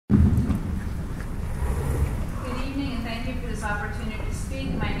this opportunity to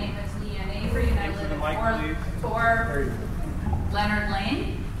speak. My name is Leanne Avery, and I live at 4 Leonard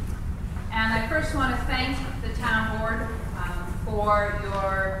Lane. And I first want to thank the town board for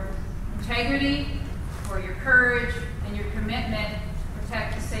your integrity, for your courage, and your commitment to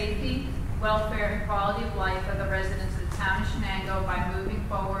protect the safety, welfare, and quality of life of the residents of the town of Chenango by moving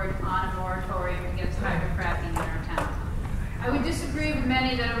forward on a moratorium against hydrofracking in our town. I would disagree with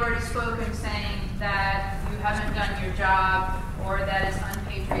many that have already spoken saying that you haven't done your job or that it's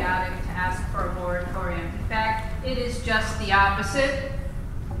unpatriotic to ask for a moratorium. In fact, it is just the opposite.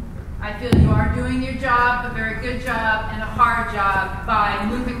 I feel you are doing your job, a very good job, and a hard job by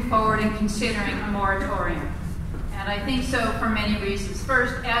moving forward and considering a moratorium. And I think so for many reasons.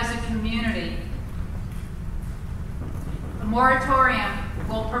 First, as a community, a moratorium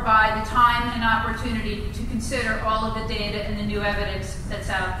will provide the time and opportunity to consider all of the data and the new evidence that's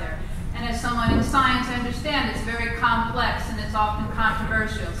out there. And as someone in science, I understand it's very complex and it's often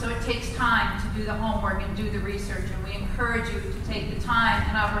controversial. So it takes time to do the homework and do the research. And we encourage you to take the time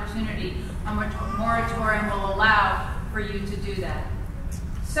and opportunity on which a moratorium will allow for you to do that.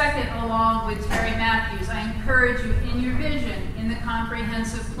 Second, along with Terry Matthews, I encourage you in your vision, in the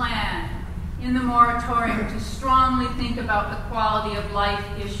comprehensive plan, in the moratorium, to strongly think about the quality of life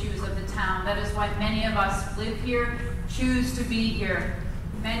issues of the town. That is why many of us live here, choose to be here.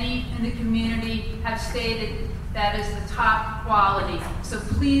 Many in the community have stated that is the top quality. So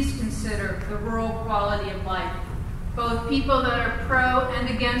please consider the rural quality of life. Both people that are pro and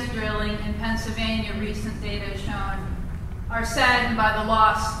against drilling in Pennsylvania, recent data has shown, are saddened by the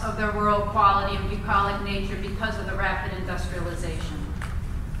loss of their rural quality and bucolic nature because of the rapid industrialization.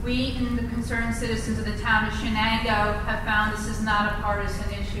 We, in the concerned citizens of the town of Chenango, have found this is not a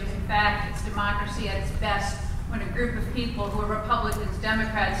partisan issue. In fact, it's democracy at its best when a group of people who are Republicans,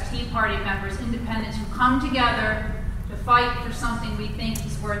 Democrats, Tea Party members, independents, who come together to fight for something we think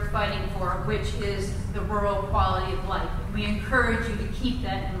is worth fighting for, which is the rural quality of life. And we encourage you to keep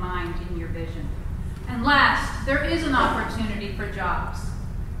that in mind in your vision. And last, there is an opportunity for jobs.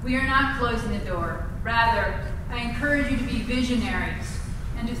 We are not closing the door. Rather, I encourage you to be visionaries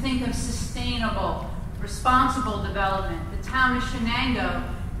and to think of sustainable, responsible development. The town of Chenango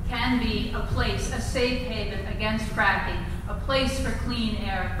can be a place, a safe haven against fracking, a place for clean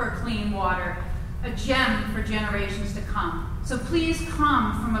air, for clean water, a gem for generations to come. So please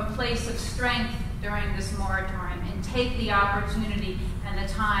come from a place of strength during this moratorium and take the opportunity and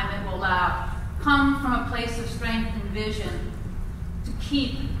the time it will allow. Come from a place of strength and vision to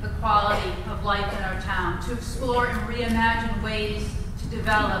keep the quality of life in our town, to explore and reimagine ways to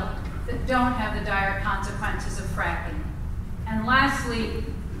develop that don't have the dire consequences of fracking. And lastly,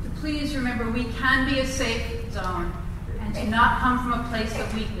 please remember we can be a safe zone and to not come from a place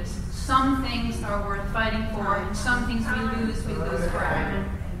of weakness. Some things are worth fighting for, and some things we lose forever.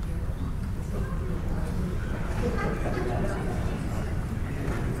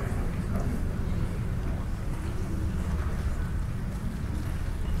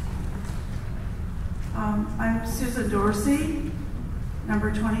 I'm Susan Dorsey,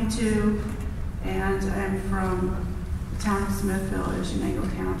 number 22, and I'm from the town of Smithville in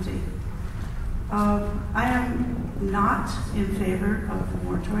Chenango County. I am not in favor of the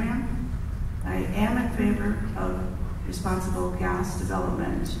moratorium. I am in favor of responsible gas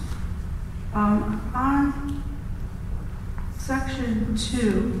development. On section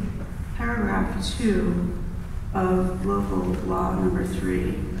 2, paragraph 2 of local law number 3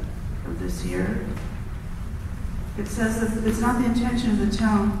 of this year, it says that it's not the intention of the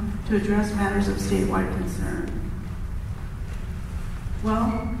town to address matters of statewide concern.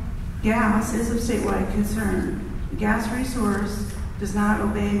 Well, gas is of statewide concern. The gas resource does not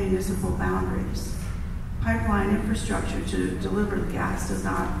obey municipal boundaries. Pipeline infrastructure to deliver the gas does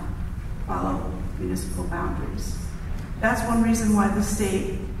not follow municipal boundaries. That's one reason why the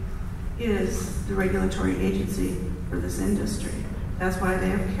state is the regulatory agency for this industry. That's why they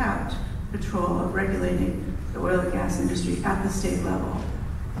have kept control of regulating the oil and gas industry at the state level.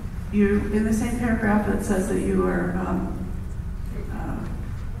 In the same paragraph, it says that you are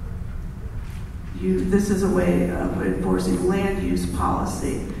this is a way of enforcing land use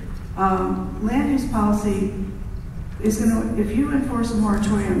policy. Land use policy is going to, if you enforce a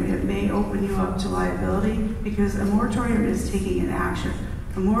moratorium, it may open you up to liability because a moratorium is taking an action.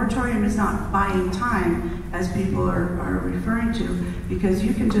 A moratorium is not buying time, as people are referring to, because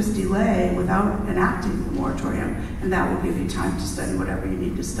you can just delay without enacting the moratorium, and that will give you time to study whatever you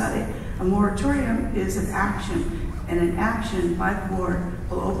need to study. A moratorium is an action, and an action by the board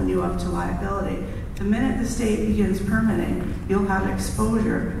will open you up to liability. The minute the state begins permitting, you'll have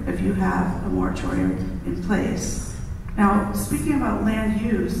exposure if you have a moratorium in place. Now, speaking about land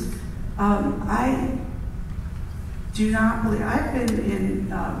use, I do not believe, I've been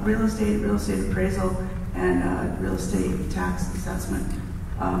in real estate appraisal, and real estate tax assessment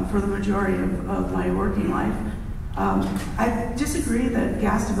for the majority of my working life. I disagree that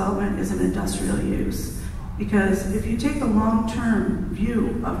gas development is an industrial use, because if you take the long-term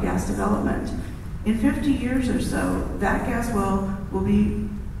view of gas development, in 50 years or so, that gas well will be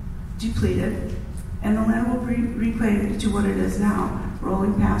depleted, and the land will be reclaimed to what it is now,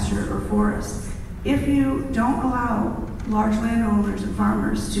 rolling pasture or forest. If you don't allow large landowners and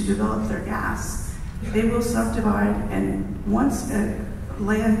farmers to develop their gas, they will subdivide, and once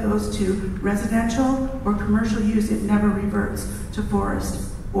land goes to residential or commercial use, it never reverts to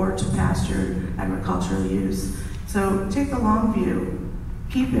forest or to pasture agricultural use. So take the long view,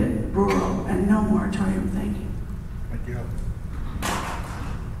 keep it rural, and no moratorium. Thank you. Thank you.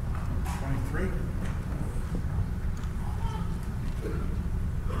 23.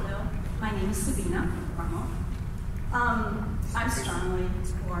 Hello, my name is Sabina. I'm strongly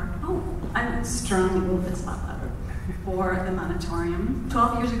for the Moratorium.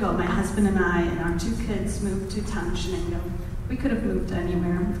 12 years ago, my husband and I and our 2 kids moved to town Chenango. We could have moved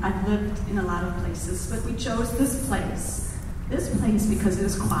anywhere. I've lived in a lot of places, but we chose this place. This place because it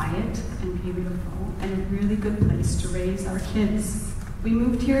was quiet and beautiful and a really good place to raise our kids. We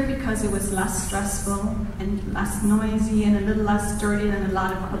moved here because it was less stressful and less noisy and a little less dirty than a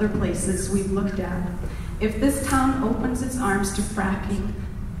lot of other places we've looked at. If this town opens its arms to fracking,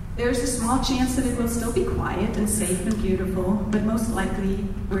 there's a small chance that it will still be quiet and safe and beautiful, but most likely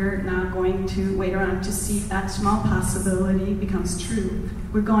we're not going to wait around to see if that small possibility becomes true.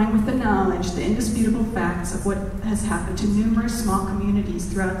 We're going with the knowledge, the indisputable facts of what has happened to numerous small communities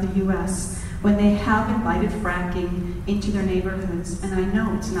throughout the U.S. when they have invited fracking into their neighborhoods. And I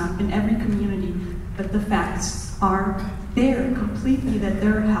know it's not in every community, but the facts are there completely, that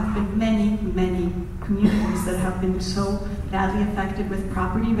there have been many, many communities that have been so badly affected with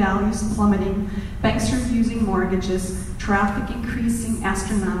property values plummeting, banks refusing mortgages, traffic increasing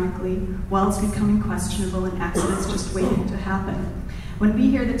astronomically, wells becoming questionable, and accidents just waiting to happen. When we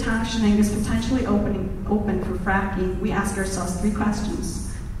hear the town of Chenango is potentially open for fracking, we ask ourselves 3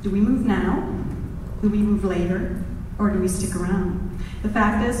 questions. Do we move now? Do we move later? Or do we stick around? The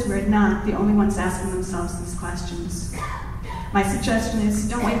fact is, we're not the only ones asking themselves these questions. My suggestion is,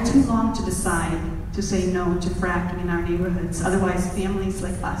 don't wait too long to decide to say no to fracking in our neighborhoods. Otherwise, families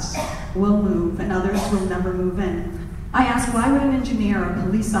like us will move and others will never move in. I ask, why would an engineer, a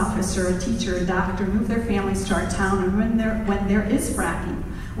police officer, a teacher, a doctor move their families to our town and when there is fracking?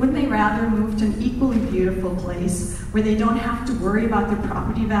 Wouldn't they rather move to an equally beautiful place where they don't have to worry about their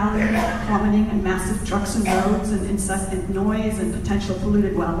property value plummeting and massive trucks and roads and incessant noise and potential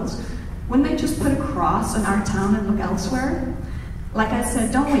polluted wells? Wouldn't they just put a cross on our town and look elsewhere? Like I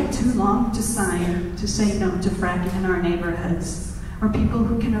said, don't wait too long to say no to fracking in our neighborhoods. Or people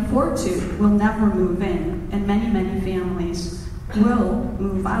who can afford to will never move in, and many, many families will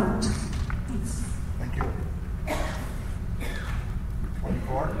move out. Thanks. Thank you.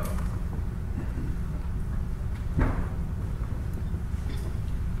 24.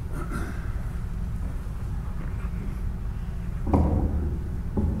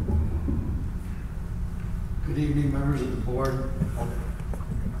 Good evening, members of the board.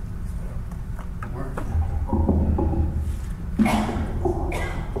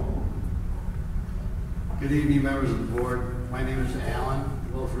 Good evening, members of the board. My name is Alan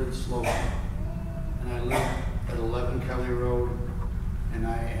Wilfred Slogan, and I live at 11 Kelly Road, and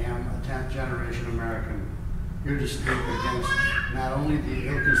I am a 10th generation American, here to speak against not only the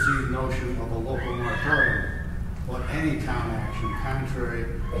ill-conceived notion of a local moratorium, but any town action contrary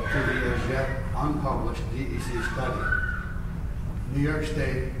to the as yet unpublished DEC study. New York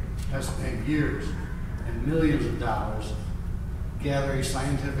State has spent years and millions of dollars gathering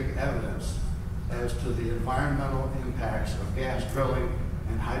scientific evidence as to the environmental impacts of gas drilling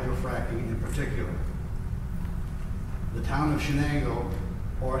and hydrofracking in particular. The town of Chenango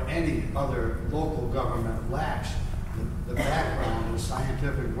or any other local government lacks the background and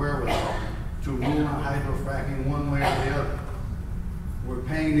scientific wherewithal to rule on hydrofracking one way or the other. We're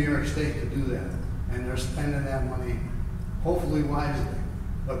paying New York State to do that, and they're spending that money hopefully wisely,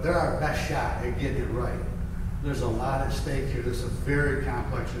 but they're our best shot at getting it right. There's a lot at stake here. This is a very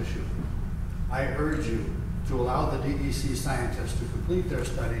complex issue. I urge you to allow the DEC scientists to complete their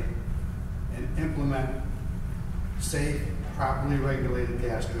study and implement safe, properly regulated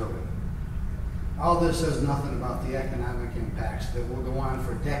gas drilling. All this says nothing about the economic impacts that will go on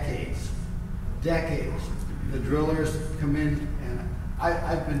for decades. Decades. The drillers come in, and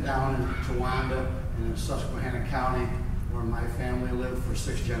I've been down in Towanda and in Susquehanna County, where my family lived for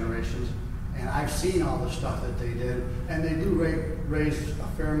 6 generations. And I've seen all the stuff that they did, and they do raise a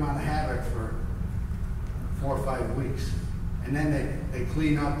fair amount of havoc for 4 or 5 weeks. And then they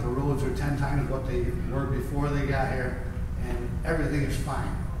clean up, the roads are 10 times what they were before they got here, and everything is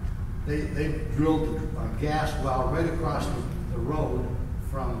fine. They drilled a gas well right across the road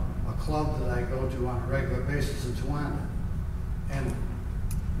from a club that I go to on a regular basis in Chenango. And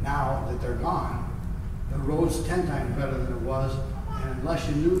now that they're gone, the road's 10 times better than it was, and unless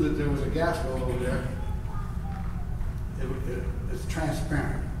you knew that there was a gas well over there, it's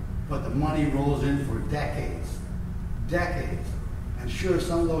transparent. But the money rolls in for decades. And sure,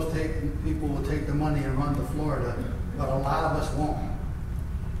 some of those people will take the money and run to Florida, but a lot of us won't.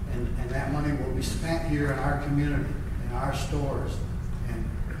 And that money will be spent here in our community, in our stores, and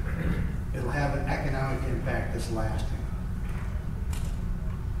it'll have an economic impact that's lasting.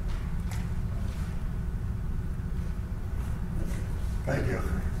 Thank you.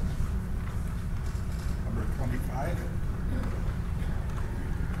 Number 25.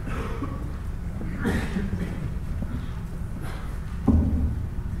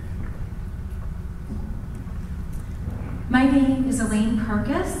 My name is Elaine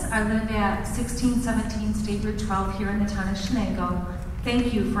Purkis. I live at 1617 State Route 12 here in the town of Chenango.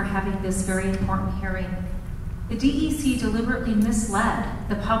 Thank you for having this very important hearing. The DEC deliberately misled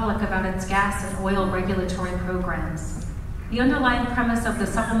the public about its gas and oil regulatory programs. The underlying premise of the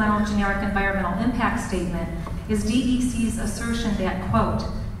Supplemental Generic Environmental Impact Statement is DEC's assertion that, quote,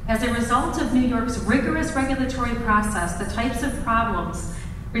 as a result of New York's rigorous regulatory process, the types of problems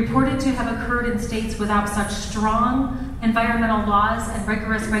reported to have occurred in states without such strong environmental laws and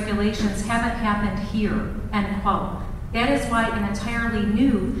rigorous regulations haven't happened here, end quote. That is why an entirely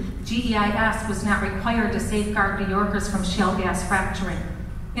new GEIS was not required to safeguard New Yorkers from shale gas fracturing.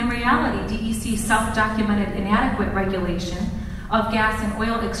 In reality, DEC's self-documented inadequate regulation of gas and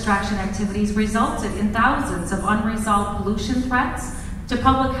oil extraction activities resulted in thousands of unresolved pollution threats to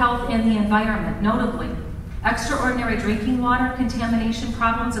public health and the environment, notably extraordinary drinking water contamination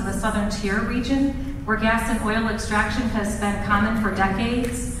problems in the Southern Tier region, where gas and oil extraction has been common for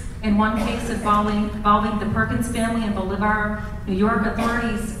decades. In one case involving the Perkins family in Bolivar, New York,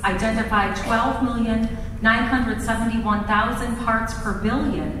 authorities identified 12,971,000 parts per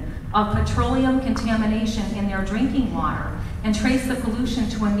billion of petroleum contamination in their drinking water and traced the pollution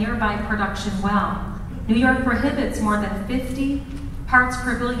to a nearby production well. New York prohibits more than 50 parts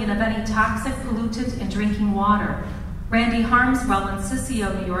per billion of any toxic pollutant in drinking water. Randy Harm's well in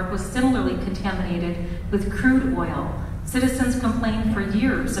Sissio, New York was similarly contaminated with crude oil. Citizens complained for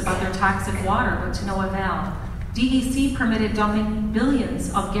years about their toxic water, but to no avail. DEC permitted dumping billions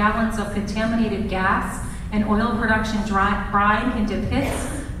of gallons of contaminated gas and oil production brine into pits,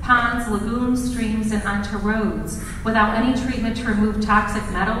 ponds, lagoons, streams, and onto roads without any treatment to remove toxic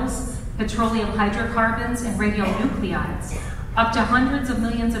metals, petroleum hydrocarbons, and radionuclides. Up to hundreds of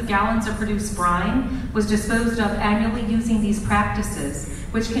millions of gallons of produced brine was disposed of annually using these practices,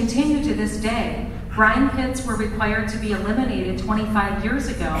 which continue to this day. Brine pits were required to be eliminated 25 years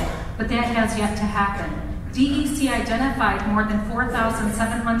ago, but that has yet to happen. DEC identified more than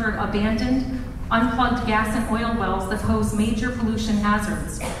 4,700 abandoned, unplugged gas and oil wells that pose major pollution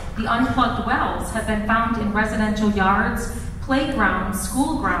hazards. The unplugged wells have been found in residential yards, playgrounds,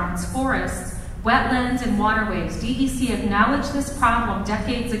 school grounds, forests, wetlands, and waterways. DEC acknowledged this problem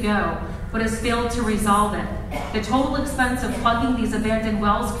decades ago, but has failed to resolve it. The total expense of plugging these abandoned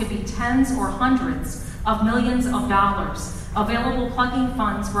wells could be tens or hundreds of millions of dollars. Available plugging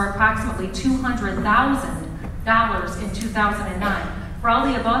funds were approximately $200,000 in 2009. For all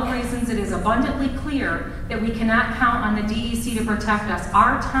the above reasons, it is abundantly clear that we cannot count on the DEC to protect us.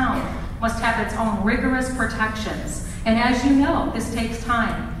 Our town must have its own rigorous protections. And as you know, this takes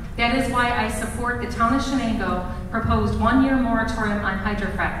time. That is why I support the town of Chenango proposed 1-year moratorium on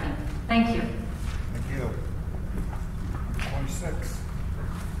hydrofracking. Thank you. Thank you. 26.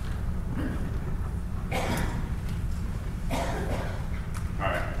 All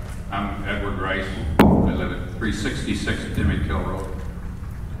right. I'm Edward Rice. I live at 366 Dimmick Hill Road.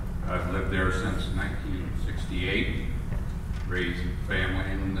 I've lived there since 1968. Raised a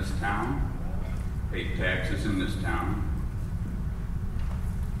family in this town. Paid taxes in this town.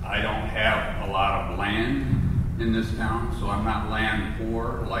 I don't have a lot of land in this town, so I'm not land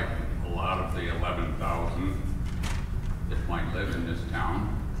poor like a lot of the 11,000 that might live in this town.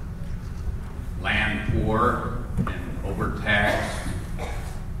 Land poor and overtaxed.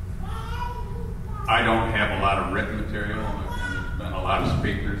 I don't have a lot of written material, and there's been a lot of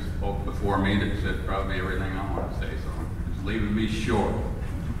speakers spoke before me that said probably everything I want to say, so it's leaving me short.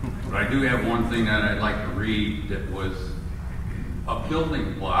 But I do have one thing that I'd like to read that was a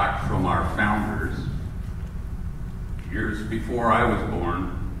building block from our founders years before I was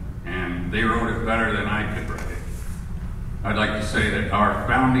born, and they wrote it better than I could write it. I'd like to say that our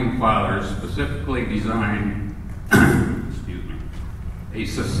founding fathers specifically designed excuse me, a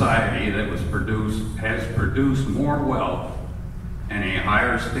society that has produced more wealth and a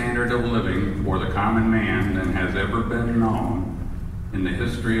higher standard of living for the common man than has ever been known in the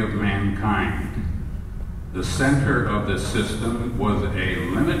history of mankind. The center of this system was a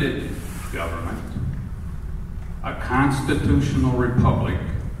limited government, a constitutional republic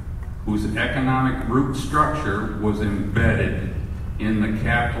whose economic root structure was embedded in the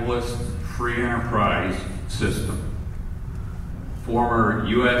capitalist free enterprise system. Former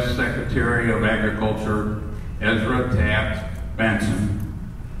U.S. Secretary of Agriculture Ezra Taft Benson,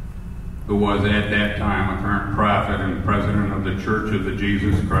 who was at that time a current prophet and president of the Church of the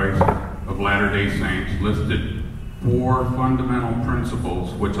Jesus Christ of Latter-day Saints, listed 4 fundamental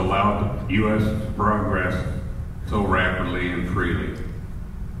principles which allowed the U.S. to progress so rapidly and freely.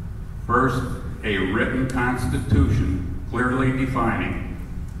 First, a written constitution clearly defining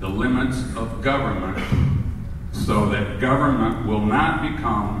the limits of government so that government will not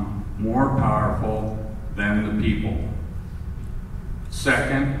become more powerful than the people.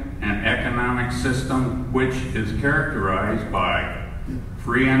 Second, an economic system which is characterized by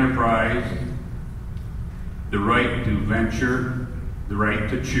free enterprise, the right to venture, the right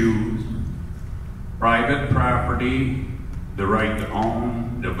to choose, private property, the right to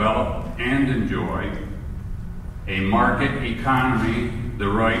own, develop, and enjoy, a market economy, the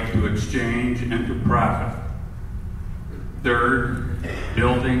right to exchange and to profit. Third,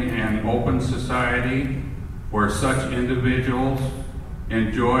 building an open society where such individuals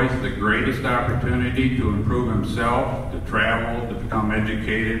enjoys the greatest opportunity to improve himself, to travel, to become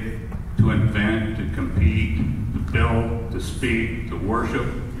educated, to invent, to compete, to build, to speak, to worship,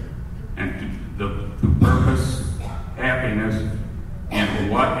 and to purpose happiness in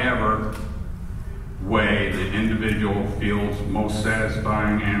whatever way the individual feels most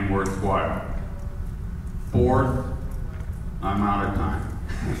satisfying and worthwhile. Fourth, I'm out of time.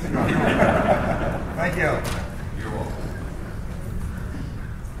 Thank you. You're welcome.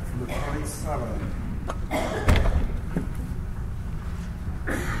 Number 27.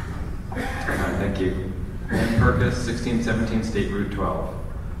 Thank you. Main purpose, 1617 State Route 12.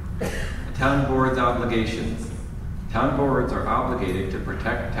 Town board's obligations. Town boards are obligated to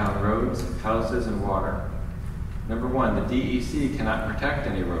protect town roads, houses, and water. Number 1, the DEC cannot protect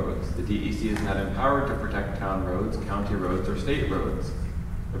any roads. The DEC is not empowered to protect town roads, county roads, or state roads.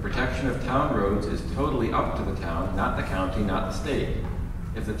 The protection of town roads is totally up to the town, not the county, not the state.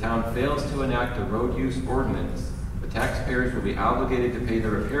 If the town fails to enact a road use ordinance, the taxpayers will be obligated to pay the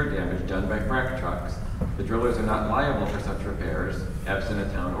repair damage done by frac trucks. The drillers are not liable for such repairs, absent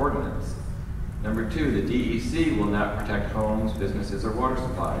a town ordinance. Number 2, the DEC will not protect homes, businesses, or water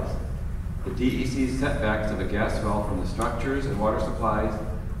supplies. The DEC's setbacks of a gas well from the structures and water supplies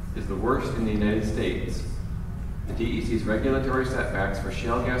is the worst in the United States. The DEC's regulatory setbacks for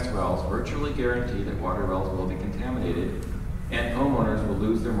shale gas wells virtually guarantee that water wells will be contaminated and homeowners will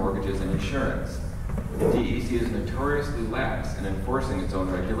lose their mortgages and insurance. The DEC is notoriously lax in enforcing its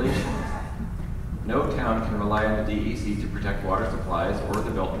own regulations. No town can rely on the DEC to protect water supplies or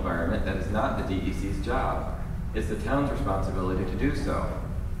the built environment. That is not the DEC's job. It's the town's responsibility to do so.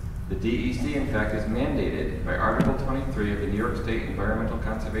 The DEC, in fact, is mandated by Article 23 of the New York State Environmental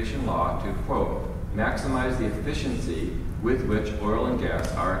Conservation Law to, quote, maximize the efficiency with which oil and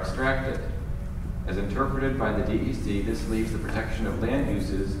gas are extracted. As interpreted by the DEC, this leaves the protection of land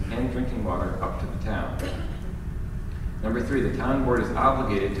uses and drinking water up to the town. Number 3, the town board is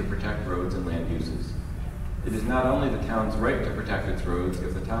obligated to protect roads and land uses. It is not only the town's right to protect its roads.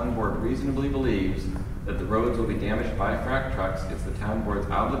 If the town board reasonably believes that the roads will be damaged by frac trucks, it's the town board's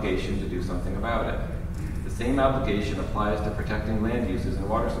obligation to do something about it. The same obligation applies to protecting land uses and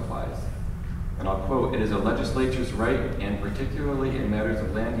water supplies. And I'll quote, it is a legislature's right, and particularly in matters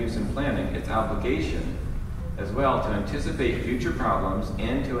of land use and planning, its obligation as well to anticipate future problems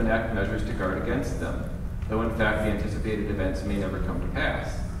and to enact measures to guard against them, though in fact the anticipated events may never come to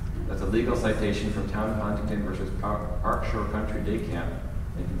pass. That's a legal citation from Town of Huntington versus Park Shore Country Day Camp,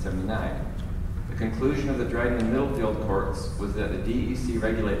 1979. The conclusion of the Dryden and Middlefield courts was that the DEC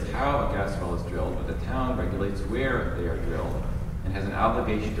regulates how a gas well is drilled, but the town regulates where they are drilled, and has an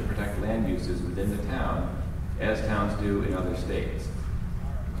obligation to protect land uses within the town, as towns do in other states.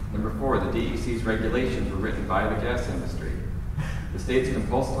 Number 4, the DEC's regulations were written by the gas industry. The state's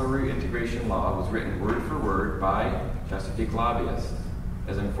compulsory integration law was written word for word by Chesapeake lobbyists.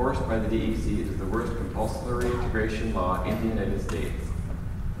 as enforced by the DEC, is the worst compulsory integration law in the United States.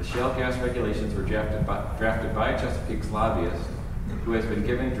 The shale gas regulations were drafted by Chesapeake's lobbyist, who has been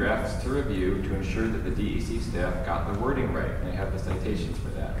given drafts to review to ensure that the DEC staff got the wording right, and I have the citations for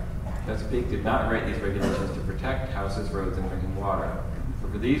that. Chesapeake did not write these regulations to protect houses, roads, and drinking water. So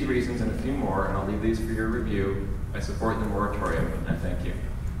for these reasons and a few more, and I'll leave these for your review, I support the moratorium, and I thank you.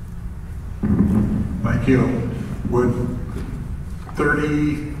 Thank you. Would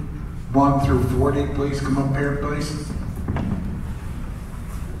 31 through 40 please come up here, please?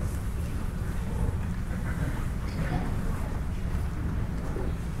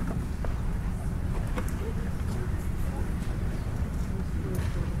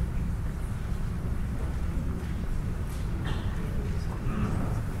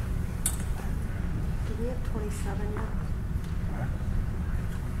 Do we have 27 now?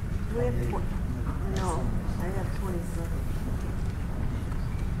 Do we have no, I have 27.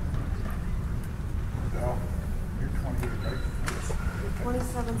 No, you're 28, right? Did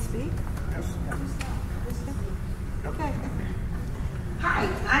 27 speak? Yes. Okay. Hi,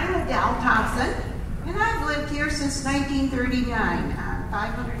 I'm Adele Thompson, and I've lived here since 1939 on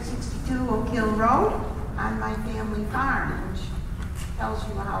 562 Oak Hill Road on my family farm, which tells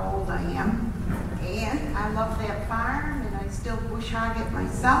you how old I am. And I love that farm, and I still bush hog it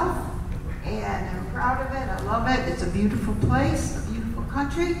myself, and I'm proud of it. I love it. It's a beautiful place, a beautiful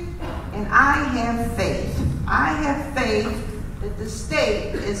country, and I have faith. I have faith that the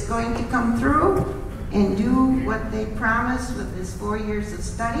state is going to come through and do what they promised with this 4 years of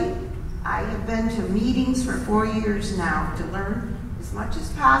study. I have been to meetings for 4 years now to learn as much as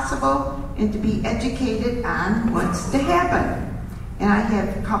possible and to be educated on what's to happen. And I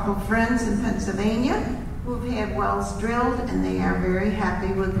have a couple friends in Pennsylvania who have had wells drilled, and they are very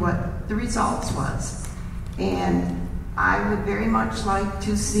happy with what the results was. And I would very much like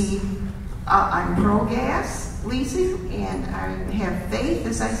to see, I'm pro-gas leasing, and I have faith,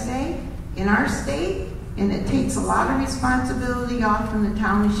 as I say, in our state, and it takes a lot of responsibility off from the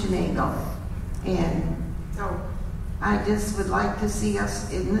town of Chenango. And so I just would like to see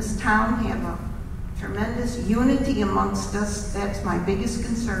us in this town have a tremendous unity amongst us. That's my biggest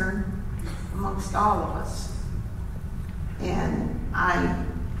concern amongst all of us. And I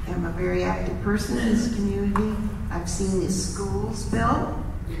am a very active person in this community. I've seen the schools built,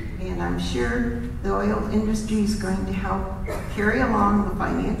 and I'm sure the oil industry is going to help carry along the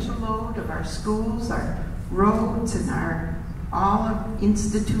financial load of our schools, our roads, and our all of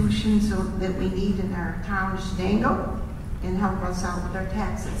institutions that we need in our town of Chenango, and help us out with our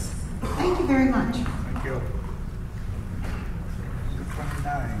taxes. Thank you very much. Thank you.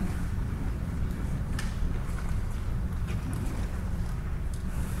 29.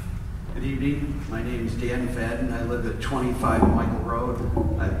 Good evening. My name is Dan Fadden. I live at 25 Michael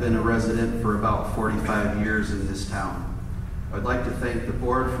Road. I've been a resident for about 45 years in this town. I'd like to thank the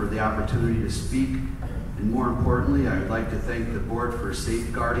board for the opportunity to speak, and more importantly, I would like to thank the board for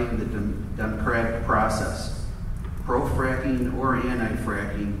safeguarding the democratic process. Pro-fracking or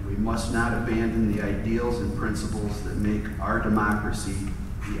anti-fracking, we must not abandon the ideals and principles that make our democracy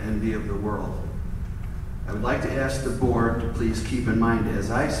the envy of the world. I would like to ask the board to please keep in mind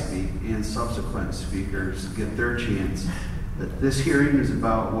as I speak and subsequent speakers get their chance that this hearing is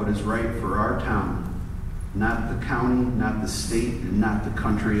about what is right for our town, not the county, not the state, and not the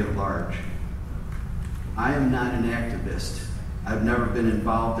country at large. I am not an activist. I've never been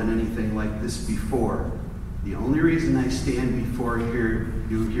involved in anything like this before. The only reason I stand before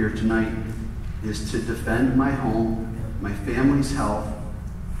you here tonight is to defend my home, my family's health,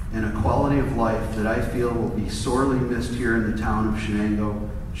 and a quality of life that I feel will be sorely missed here in the town of Chenango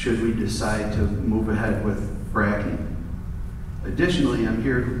should we decide to move ahead with fracking. Additionally, I'm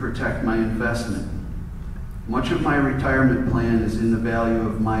here to protect my investment. Much of my retirement plan is in the value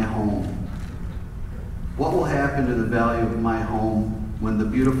of my home. What will happen to the value of my home when the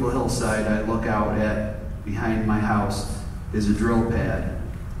beautiful hillside I look out at behind my house is a drill pad?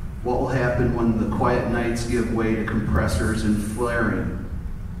 What will happen when the quiet nights give way to compressors and flaring?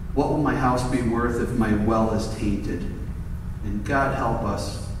 What will my house be worth if my well is tainted? And God help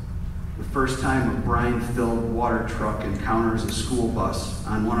us, the first time a brine-filled water truck encounters a school bus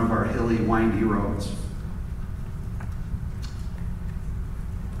on one of our hilly, windy roads.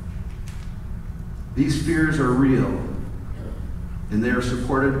 These fears are real, and they are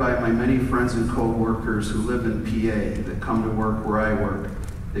supported by my many friends and co-workers who live in PA that come to work where I work.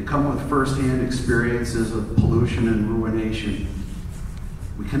 They come with firsthand experiences of pollution and ruination.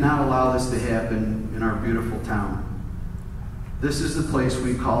 We cannot allow this to happen in our beautiful town. This is the place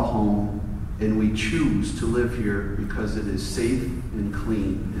we call home, and we choose to live here because it is safe and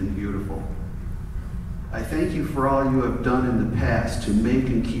clean and beautiful. I thank you for all you have done in the past to make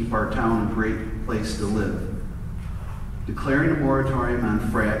and keep our town a great place to live. Declaring a moratorium on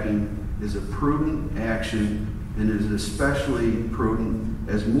fracking is a prudent action and is especially prudent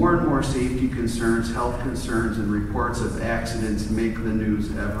as more and more safety concerns, health concerns, and reports of accidents make the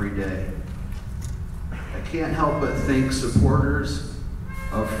news every day. I can't help but think supporters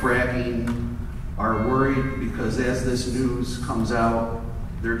of fracking are worried because as this news comes out,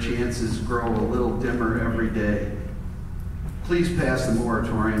 their chances grow a little dimmer every day. Please pass the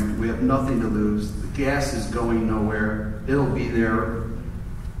moratorium. We have nothing to lose. The gas is going nowhere. It'll be there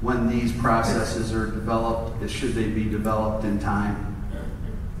when these processes are developed, should they be developed in time.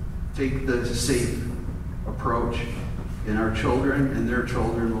 Take the safe approach, and our children and their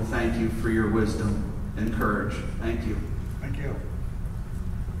children will thank you for your wisdom and courage. Thank you. Thank you.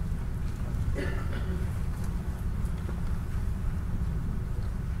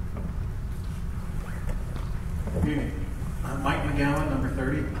 Good evening. I'm Mike McGowan, number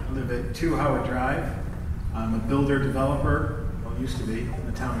 30. I live at 2 Howard Drive. I'm a builder developer, well, used to be, in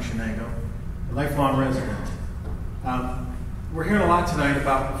the town of Chenango, a lifelong resident. We're hearing a lot tonight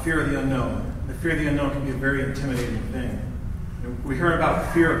about the fear of the unknown. The fear of the unknown can be a very intimidating thing. We're hearing about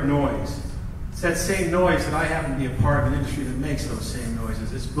the fear of noise. It's that same noise that I happen to be a part of an industry that makes those same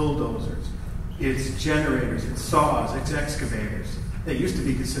noises. It's bulldozers, it's generators, it's saws, it's excavators. They used to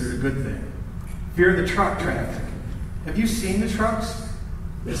be considered a good thing. Fear of the truck traffic. Have you seen the trucks?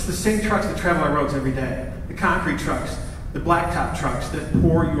 It's the same trucks that travel our roads every day. The concrete trucks, the blacktop trucks that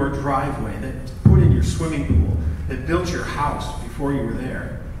pour your driveway, that put in your swimming pool, that built your house before you were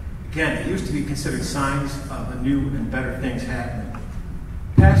there. Again, it used to be considered signs of new and better things happening.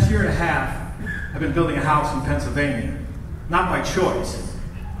 Past year and a half, I've been building a house in Pennsylvania. Not by choice,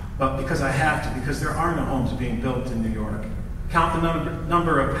 but because I have to, because there are no homes being built in New York. Count the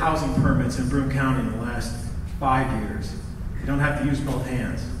number of housing permits in Broome County in the last 5 years. You don't have to use both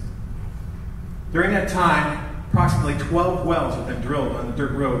hands. During that time, approximately 12 wells have been drilled on the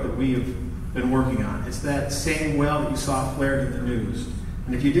dirt road that we have been working on. It's that same well that you saw flared in the news.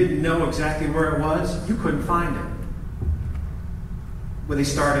 And if you didn't know exactly where it was, you couldn't find it. Where they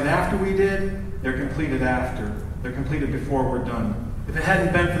started after we did, they're completed after. They're completed before we're done. If it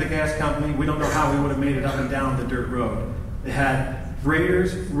hadn't been for the gas company, we don't know how we would have made it up and down the dirt road. They had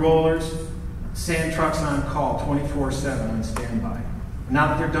graders, rollers, sand trucks on call 24/7 on standby. Now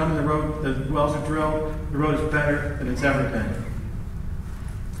that they're done and the road, the wells are drilled, the road is better than it's ever been.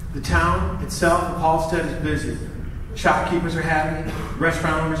 The town itself of Halstead is busy. Shopkeepers are happy,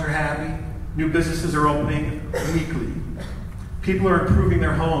 restaurant owners are happy, new businesses are opening weekly. People are improving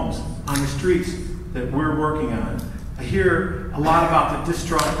their homes on the streets that we're working on. I hear a lot about the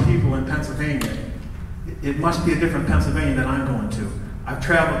distraught people in Pennsylvania. It must be a different Pennsylvania than I'm going to. I've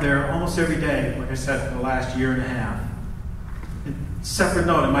traveled there almost every day, like I said, for the last year and a half. And separate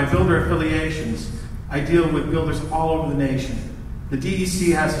note, in my builder affiliations, I deal with builders all over the nation. The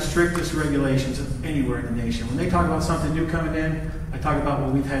DEC has the strictest regulations of anywhere in the nation. When they talk about something new coming in, I talk about, well,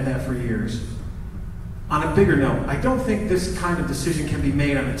 we've had that for years. On a bigger note, I don't think this kind of decision can be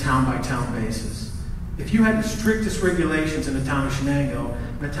made on a town-by-town basis. If you had the strictest regulations in the town of Chenango,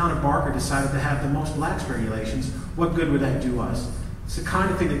 and the town of Barker decided to have the most lax regulations, what good would that do us? It's the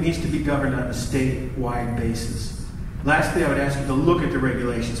kind of thing that needs to be governed on a statewide basis. Lastly, I would ask you to look at the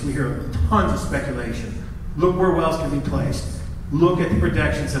regulations. We hear tons of speculation. Look where wells can be placed. Look at the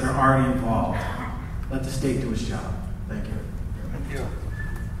protections that are already involved. Let the state do its job. Thank you. Thank you.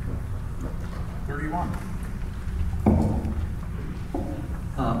 31.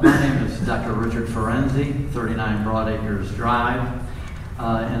 My name is Dr. Richard Ferenzi, 39 Broadacres Drive,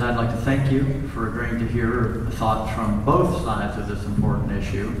 and I'd like to thank you for agreeing to hear thoughts from both sides of this important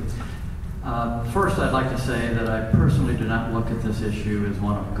issue. First, I'd like to say that I personally do not look at this issue as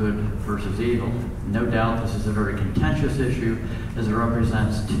one of good versus evil. No doubt this is a very contentious issue as it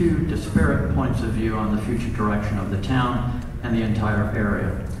represents two disparate points of view on the future direction of the town and the entire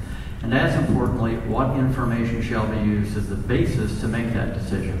area. And as importantly, what information shall be used as the basis to make that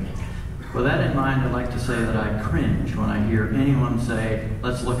decision. With that in mind, I'd like to say that I cringe when I hear anyone say,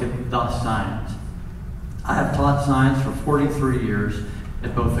 let's look at the science. I have taught science for 43 years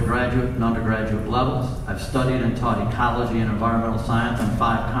at both the graduate and undergraduate levels. I've studied and taught ecology and environmental science on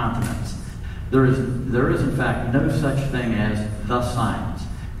 5 continents. There is in fact no such thing as the science.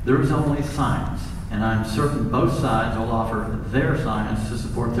 There is only science. And I'm certain both sides will offer their science to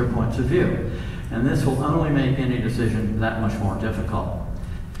support their points of view. And this will only make any decision that much more difficult.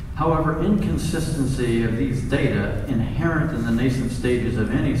 However, inconsistency of these data inherent in the nascent stages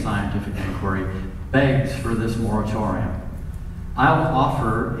of any scientific inquiry begs for this moratorium. I will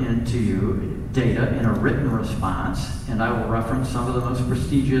offer to you data in a written response, and I will reference some of the most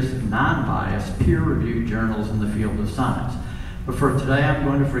prestigious, non-biased, peer-reviewed journals in the field of science. But for today, I'm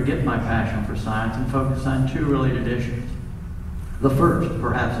going to forget my passion for science and focus on two related issues. The first,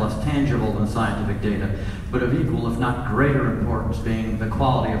 perhaps less tangible than scientific data, but of equal, if not greater importance, being the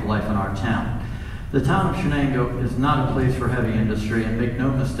quality of life in our town. The town of Chenango is not a place for heavy industry, and make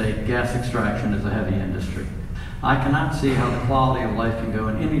no mistake, gas extraction is a heavy industry. I cannot see how the quality of life can go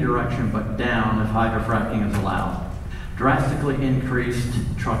in any direction but down if hydrofracking is allowed. Drastically increased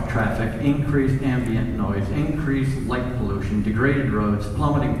truck traffic, increased ambient noise, increased light pollution, degraded roads,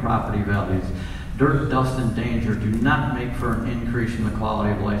 plummeting property values, dirt, dust, and danger do not make for an increase in the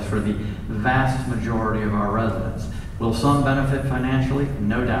quality of life for the vast majority of our residents. Will some benefit financially?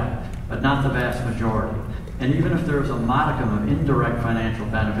 No doubt, but not the vast majority. And even if there is a modicum of indirect financial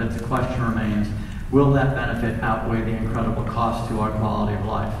benefit, the question remains, will that benefit outweigh the incredible cost to our quality of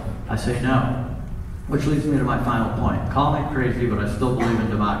life? I say no. Which leads me to my final point. Call me crazy, but I still believe in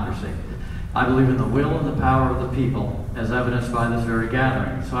democracy. I believe in the will and the power of the people, as evidenced by this very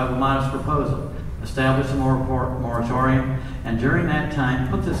gathering. So I have a modest proposal. Establish a moratorium, and during that time,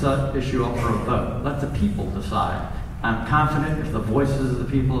 put this issue up for a vote. Let the people decide. I'm confident if the voices of the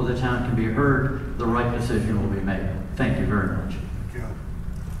people of the town can be heard, the right decision will be made. Thank you very much.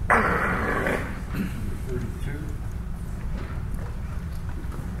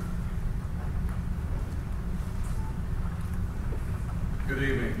 Good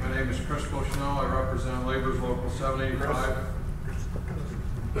evening. My name is Chris Bushnell. I represent Labor's Local 785.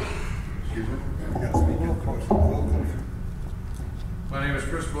 Excuse me? My name is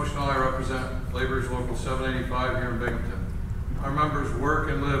Chris Bushnell. I represent Labor's Local 785 here in Binghamton. Our members work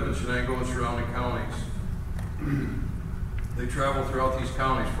and live in Chenango and surrounding counties. They travel throughout these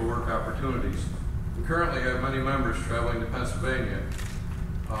counties for work opportunities. We currently have many members traveling to Pennsylvania,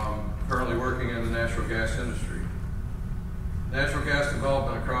 currently working in the natural gas industry. Natural gas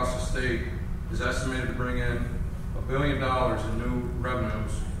development across the state is estimated to bring in $1 billion in new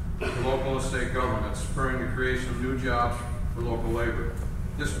revenues to local and state governments, spurring the creation of new jobs for local labor.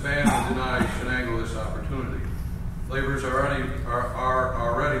 This ban will deny Chenango this opportunity. Laborers are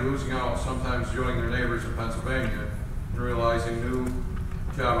already losing out, sometimes joining their neighbors in Pennsylvania and realizing new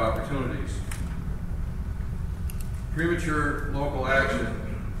job opportunities. Premature local action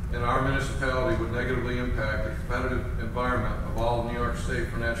in our municipality would negatively impact the competitive environment of all of New York State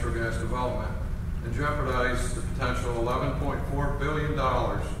for natural gas development and jeopardize the potential $11.4 billion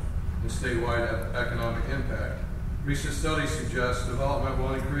in statewide economic impact. Recent studies suggest development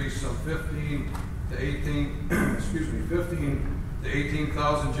will increase some 15 to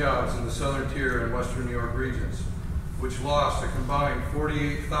 18,000 jobs in the southern tier and western New York regions, which lost a combined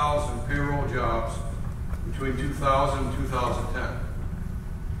 48,000 payroll jobs between 2000 and 2010.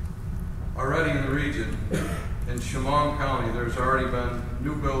 Already in the region, in Chenango County, there's already been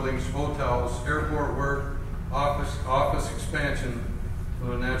new buildings, hotels, airport work, office expansion from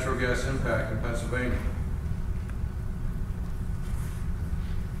the natural gas impact in Pennsylvania.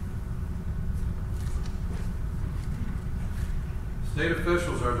 State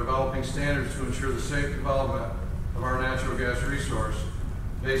officials are developing standards to ensure the safe development of our natural gas resource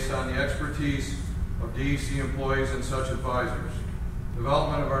based on the expertise of DEC employees and such advisors.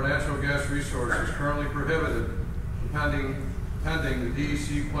 Development of our natural gas resource is currently prohibited pending the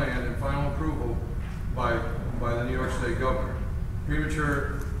DEC plan and final approval by the New York State governor.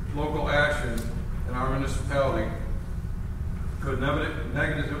 Premature local action in our municipality could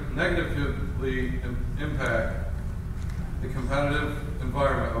negatively impact the competitive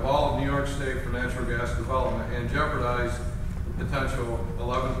environment of all of New York State for natural gas development and jeopardize the potential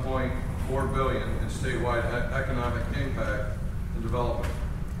 $11.4 billion in statewide economic impact and development.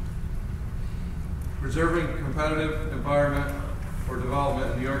 Preserving competitive environment for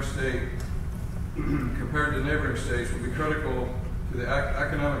development in New York State compared to neighboring states will be critical to the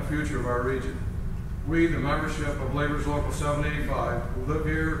economic future of our region. We, the membership of Labor's Local 785, who live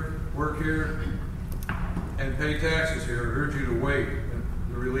here, work here, and pay taxes here, urge you to wait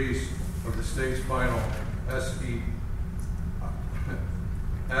the release of the state's final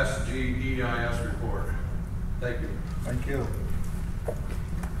SGEIS report. Thank you. Thank you.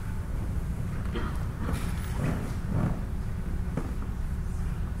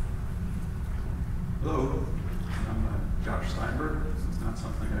 Hello, I'm Josh Steinberg. This is not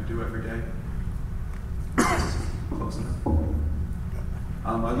something I do every day. Close enough.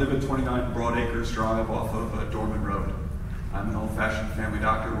 I live at 29 Broad Acres Drive off of Dorman Road. I'm an old-fashioned family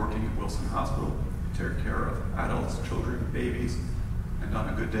doctor working at Wilson Hospital to take care of adults, children, babies, and on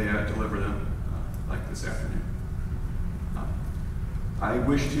a good day I deliver them, like this afternoon. I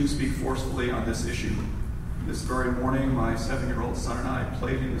wish to speak forcefully on this issue. This very morning, my 7-year-old son and I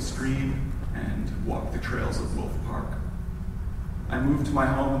played in the stream and walked the trails of Wolf Park. I moved to my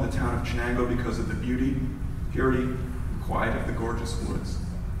home in the town of Chenango because of the beauty, purity, and quiet of the gorgeous woods.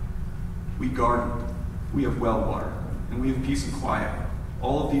 We garden, we have well water, and we have peace and quiet.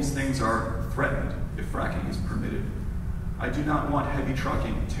 All of these things are threatened if fracking is permitted. I do not want heavy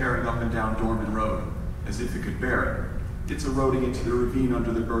trucking tearing up and down Dorman Road as if it could bear it. It's eroding into the ravine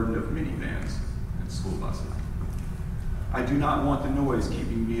under the burden of minivans and school buses. I do not want the noise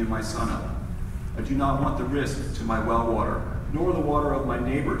keeping me and my son up. I do not want the risk to my well water, nor the water of my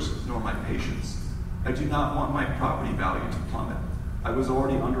neighbors, nor my patients. I do not want my property value to plummet. I was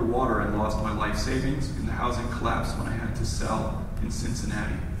already underwater and lost my life savings in the housing collapse when I had to sell in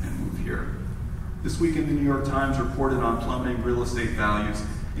Cincinnati and move here. This weekend, the New York Times reported on plummeting real estate values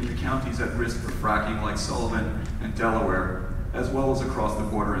in the counties at risk for fracking like Sullivan and Delaware, as well as across the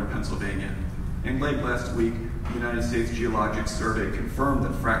border in Pennsylvania. And late last week, the United States Geologic Survey confirmed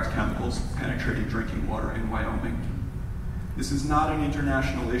that fracked chemicals penetrated drinking water in Wyoming. This is not an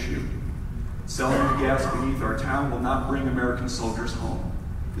international issue. Selling the gas beneath our town will not bring American soldiers home.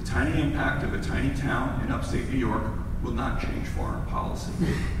 The tiny impact of a tiny town in upstate New York will not change foreign policy.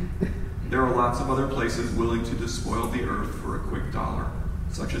 There are lots of other places willing to despoil the earth for a quick dollar,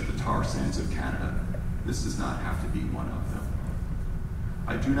 such as the tar sands of Canada. This does not have to be one of them.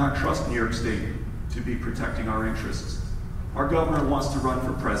 I do not trust New York State to be protecting our interests. Our governor wants to run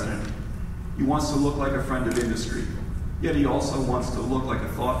for president. He wants to look like a friend of industry, yet he also wants to look like a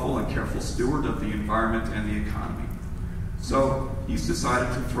thoughtful and careful steward of the environment and the economy. So he's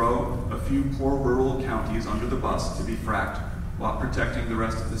decided to throw a few poor rural counties under the bus to be fracked while protecting the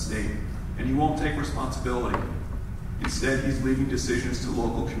rest of the state, and he won't take responsibility. Instead, he's leaving decisions to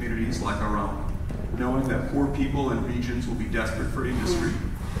local communities like our own, knowing that poor people and regions will be desperate for industry,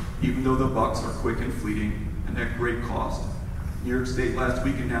 even though the bucks are quick and fleeting and at great cost. New York State last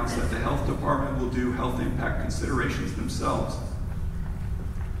week announced that the health department will do health impact considerations themselves,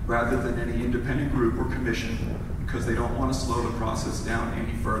 rather than any independent group or commission, because they don't want to slow the process down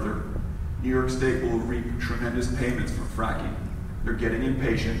any further. New York State will reap tremendous payments from fracking. They're getting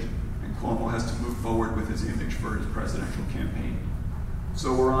impatient, and Cuomo has to move forward with his image for his presidential campaign.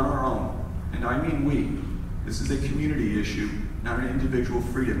 So we're on our own, and I mean we. This is a community issue, not an individual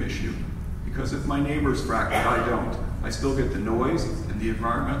freedom issue. Because if my neighbors frack and I don't, I still get the noise and the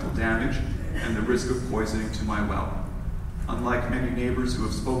environmental damage and the risk of poisoning to my well. Unlike many neighbors who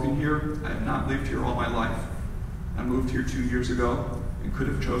have spoken here, I have not lived here all my life. I moved here 2 years ago and could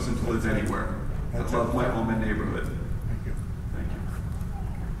have chosen to live anywhere. I love my home and neighborhood. Thank you. Thank you.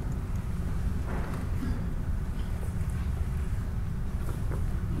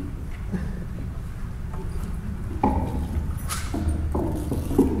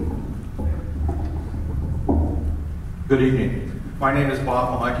 Good evening. My name is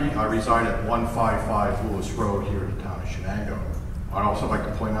Bob Malecki. I reside at 155 Lewis Road here in the town of Chenango. I'd also like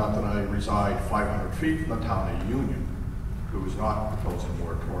to point out that I reside 500 feet from the town of Union, who is not proposing a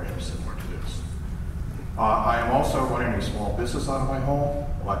moratorium similar to this. I am also running a small business out of my home,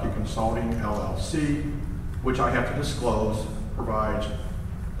 Malecki Consulting LLC, which I have to disclose provides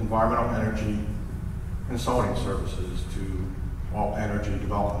environmental energy consulting services to all energy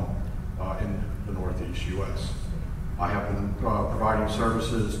development in the Northeast U.S. I have been providing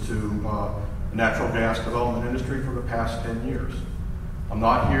services to the natural gas development industry for the past 10 years. I'm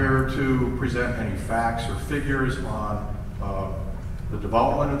not here to present any facts or figures on the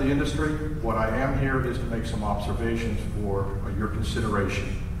development of the industry. What I am here is to make some observations for your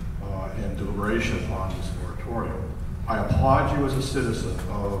consideration and deliberation on this moratorium. I applaud you as a citizen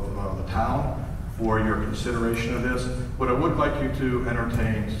of the town for your consideration of this, but I would like you to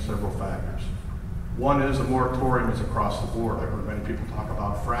entertain several factors. One is a moratorium is across the board. I've heard many people talk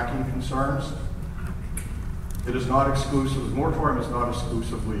about fracking concerns. It is not exclusive, the moratorium is not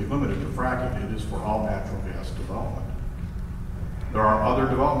exclusively limited to fracking. It is for all natural gas development. There are other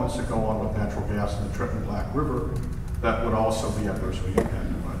developments that go on with natural gas in the Trenton Black River that would also be adversely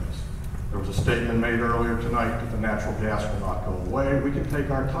impacted by this. There was a statement made earlier tonight that the natural gas will not go away. We can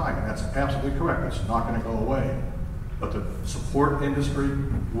take our time, and that's absolutely correct. It's not going to go away. But the support industry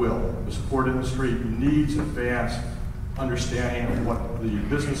will. The support industry needs advanced understanding of what the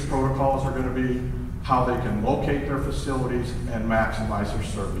business protocols are going to be, how they can locate their facilities, and maximize their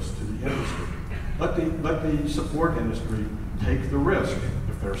service to the industry. Let the support industry take the risk,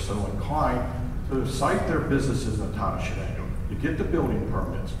 if they're so inclined, to site their businesses in the town of Chenango. to get the building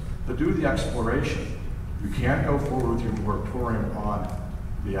permits, to do the exploration. You can't go forward with your moratorium on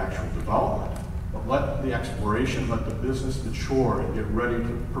the actual development, but let the exploration, let the business mature and get ready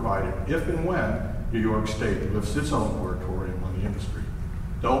to provide it if and when New York State lifts its own moratorium on the industry.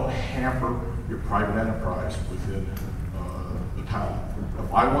 Don't hamper your private enterprise within the town.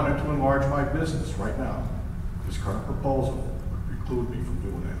 If I wanted to enlarge my business right now, this current proposal would preclude me from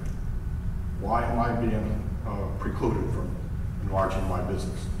doing that. Why am I being precluded from enlarging my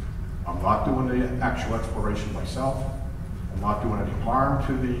business? I'm not doing the actual exploration myself. I'm not doing any harm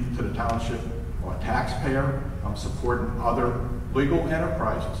to the township. I'm a taxpayer. I'm supporting other legal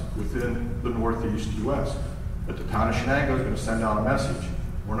enterprises within the Northeast U.S. But the town of Chenango is going to send out a message.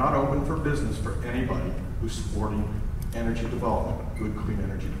 We're not open for business for anybody who's supporting energy development, good, clean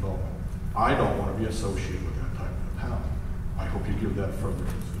energy development. I don't want to be associated with that type of town. I hope you give that further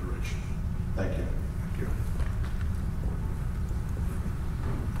consideration. Thank you. Thank you.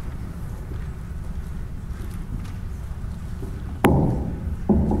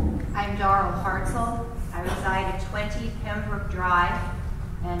 I'm Darrell Hartzell. I reside at 20 Pembroke Drive,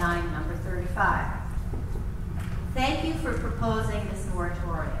 and I'm number 35. Thank you for proposing this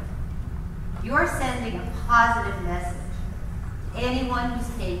moratorium. You're sending a positive message to anyone who's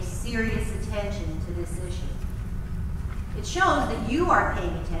paying serious attention to this issue. It shows that you are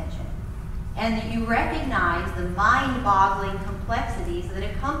paying attention and that you recognize the mind-boggling complexities that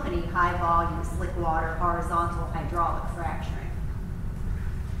accompany high-volume slick-water horizontal hydraulic fracturing.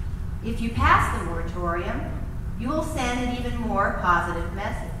 If you pass the moratorium, you will send an even more positive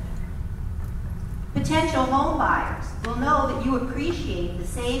message. Potential home buyers will know that you appreciate the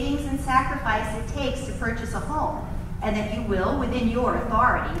savings and sacrifice it takes to purchase a home, and that you will, within your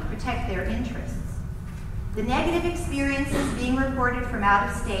authority, protect their interests. The negative experiences being reported from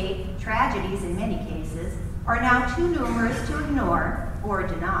out-of-state, tragedies in many cases, are now too numerous to ignore or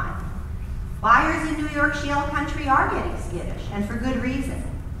deny. Buyers in New York shale country are getting skittish, and for good reason.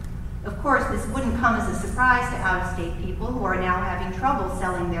 Of course, this wouldn't come as a surprise to out-of-state people who are now having trouble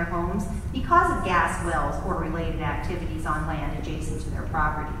selling their homes because of gas wells or related activities on land adjacent to their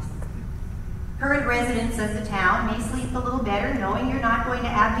properties. Current residents of the town may sleep a little better knowing you're not going to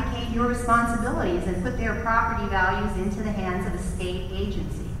abdicate your responsibilities and put their property values into the hands of a state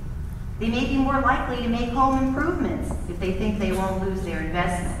agency. They may be more likely to make home improvements if they think they won't lose their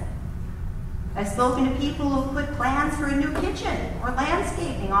investment. I've spoken to people who put plans for a new kitchen or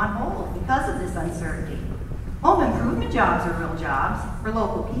landscaping on hold because of this uncertainty. Home improvement jobs are real jobs for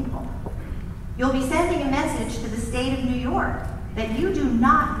local people. You'll be sending a message to the state of New York that you do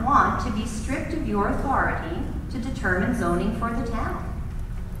not want to be stripped of your authority to determine zoning for the town.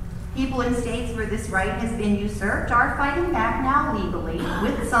 People in states where this right has been usurped are fighting back now legally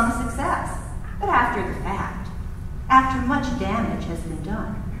with some success, but after the fact, after much damage has been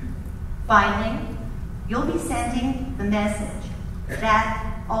done. Finally, you'll be sending the message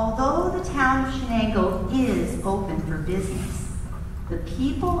that although the town of Chenango is open for business, the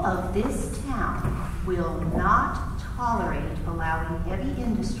people of this town will not tolerate allowing heavy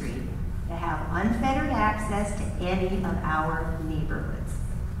industry to have unfettered access to any of our neighborhoods.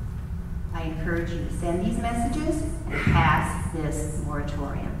 I encourage you to send these messages and pass this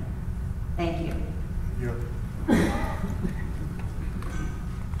moratorium. Thank you.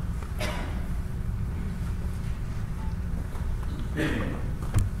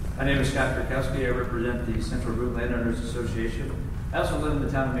 My name is Scott Kurkowski. I represent the Central Route Landowners Association. I also live in the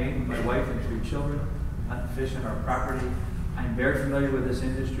town of Maine with my wife and 3 children. Hunt and fish on our property. I'm very familiar with this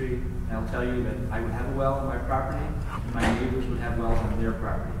industry, and I'll tell you that I would have a well on my property, and my neighbors would have wells on their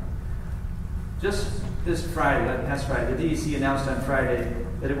property. Just this Friday, past Friday, the DEC announced on Friday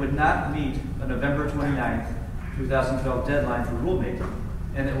that it would not meet a November 29th, 2012 deadline for rulemaking,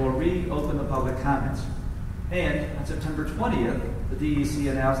 and it will reopen the public comments. And on September 20th, the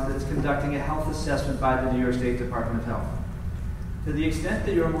DEC announced that it's conducting a health assessment by the New York State Department of Health. To the extent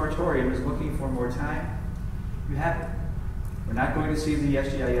that your moratorium is looking for more time, you have it. We're not going to see the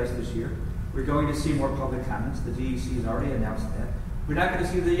SGIS this year. We're going to see more public comments. The DEC has already announced that. We're not going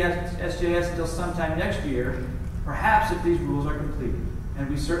to see the SGIS until sometime next year, perhaps if these rules are completed. And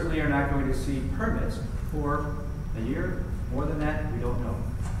we certainly are not going to see permits for a year. More than that, we don't know.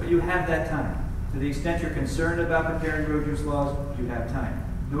 But you have that time. To the extent you're concerned about preparing road use laws, you have time.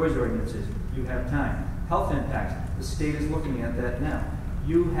 Noise ordinances, you have time. Health impacts, the state is looking at that now.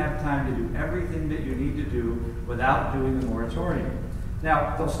 You have time to do everything that you need to do without doing the moratorium.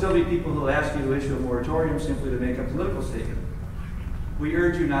 Now, there'll still be people who'll ask you to issue a moratorium simply to make a political statement. We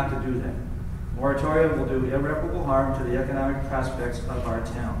urge you not to do that. Moratorium will do irreparable harm to the economic prospects of our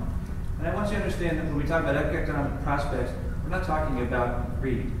town. And I want you to understand that when we talk about economic prospects, We're not talking about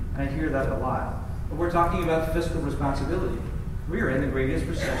greed. And I hear that a lot. But we're talking about fiscal responsibility. We are in the greatest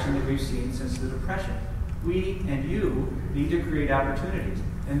recession that we've seen since the Depression. We and you need to create opportunities.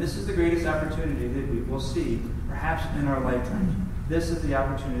 And this is the greatest opportunity that we will see, perhaps in our lifetime. This is the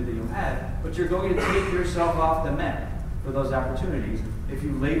opportunity that you'll have, but you're going to take yourself off the map for those opportunities if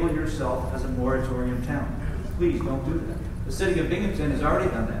you label yourself as a moratorium town. Please don't do that. The city of Binghamton has already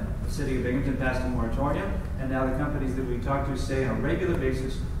done that. The city of Binghamton passed a moratorium, and now the companies that we talk to say on a regular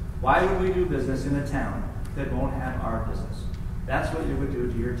basis, why would we do business in a town that won't have our business? That's what you would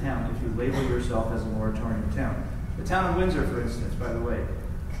do to your town if you label yourself as a moratorium town. The town of Windsor, for instance, by the way,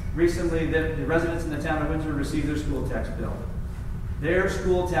 recently the residents in the town of Windsor received their school tax bill. Their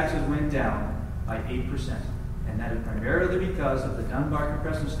school taxes went down by 8%. And that is primarily because of the Dunbar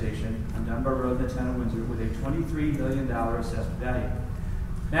Compression Station on Dunbar Road in the town of Windsor with a $23 million assessed value.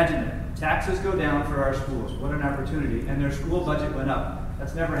 Imagine that. Taxes go down for our schools. What an opportunity. And their school budget went up.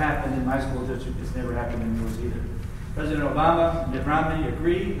 That's never happened in my school district. It's never happened in yours either. President Obama and Mitt Romney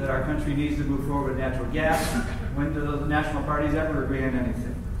agree that our country needs to move forward with natural gas. When do those national parties ever agree on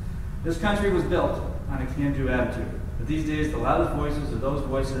anything? This country was built on a can-do attitude. But these days, the loudest voices are those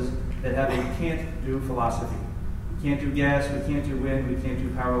voices that have a can't-do philosophy. We can't do gas, we can't do wind, we can't do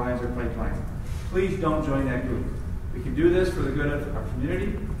power lines or pipelines. Please don't join that group. We can do this for the good of our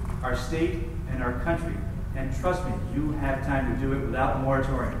community, our state, and our country. And trust me, you have time to do it without a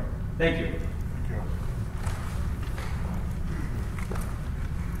moratorium. Thank you. Thank you.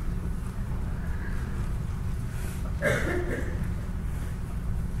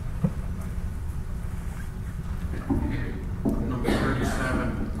 Number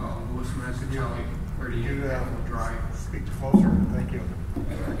 37, Louis Mazzucchelli, 38 Apple Drive. Speak closer. Thank you.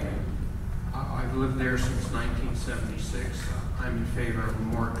 I've lived there since 1976. I'm in favor of a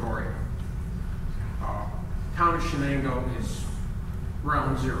moratorium. Town of Chenango is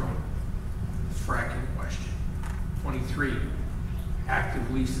ground zero. It's fracking question. 23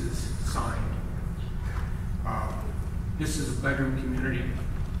 active leases signed. This is a bedroom community.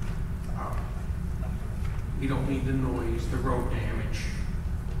 We don't need the noise, the road damage,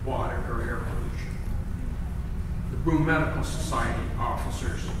 water, or air pollution. The Broome Medical Society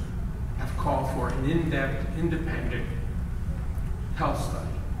officers have called for an in-depth, independent health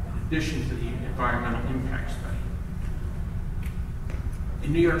study in addition to the environmental impact study.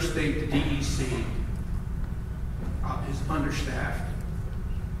 In New York State, the DEC is understaffed.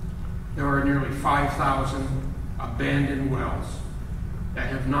 There are nearly 5,000 abandoned wells that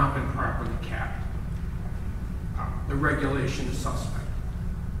have not been properly capped. The regulation is suspect.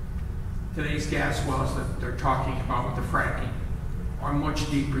 Today's gas wells that they're talking about with the fracking are much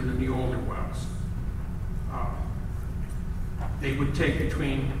deeper than the older wells. They would take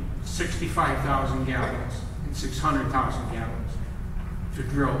between 65,000 gallons and 600,000 gallons to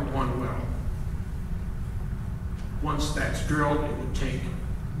drill one well. Once that's drilled, it would take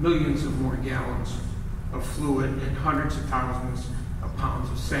millions of more gallons of fluid and hundreds of thousands of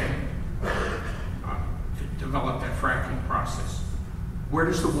pounds of sand to develop that fracking process. Where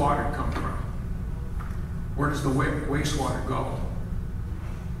does the water come from? Where does the wastewater go?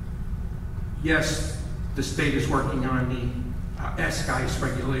 Yes, the state is working on the SGICE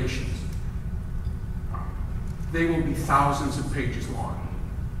regulations. They will be thousands of pages long.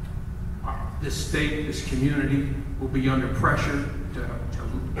 This state, this community will be under pressure to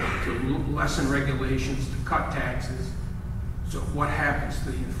lessen regulations, to cut taxes. So what happens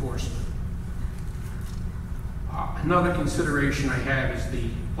to the enforcement? Another consideration I have is the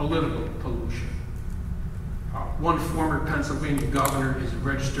political pollution. One former Pennsylvania governor is a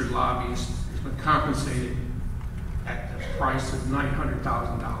registered lobbyist, has been compensated at the price of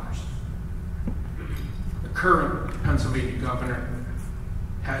 $900,000. The current Pennsylvania governor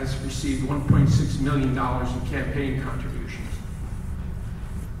has received $1.6 million in campaign contributions.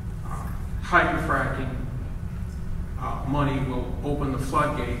 Hydrofracking money will open the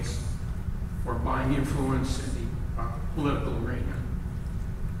floodgates for buying influence in the political arena.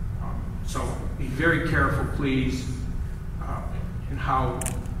 So be very careful, please, in how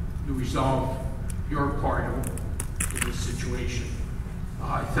you resolve your part of this situation.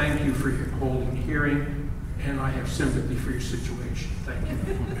 I thank you for holding the hearing, and I have sympathy for your situation. Thank you.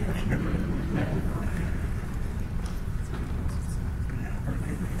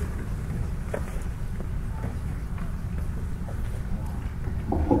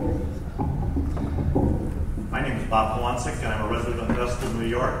 My name is Bob Polonsik, and I'm a resident of Vestal, New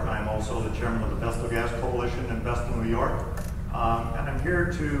York. I'm also the chairman of the Vestal Gas Coalition in Vestal, New York. And I'm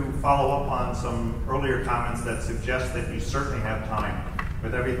here to follow up on some earlier comments that suggest that you certainly have time.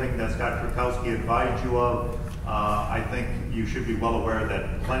 With everything that Scott Krakowski advised you of, I think you should be well aware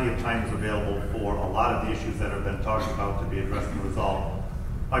that plenty of time is available for a lot of the issues that have been talked about to be addressed and resolved.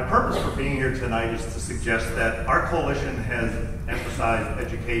 My purpose for being here tonight is to suggest that our coalition has emphasized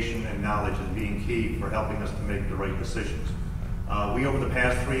education and knowledge as being key for helping us to make the right decisions. We, over the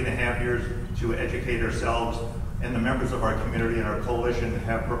past 3.5 years, to educate ourselves and the members of our community and our coalition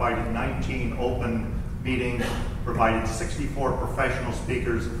have provided 19 open meetings, provided 64 professional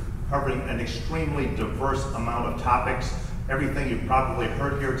speakers, covering an extremely diverse amount of topics. Everything you've probably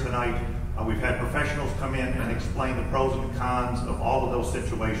heard here tonight. We've had professionals come in and explain the pros and cons of all of those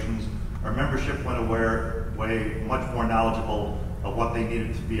situations. Our membership went away much more knowledgeable of what they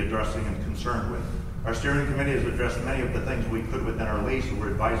needed to be addressing and concerned with. Our steering committee has addressed many of the things we could within our lease.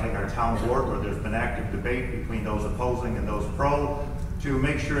 We're advising our town board where there's been active debate between those opposing and those pro to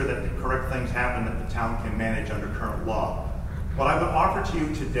make sure that the correct things happen that the town can manage under current law. What I would offer to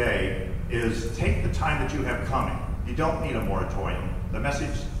you today is take the time that you have coming. You don't need a moratorium. The message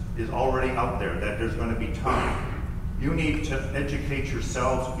is already out there that there's going to be time. You need to educate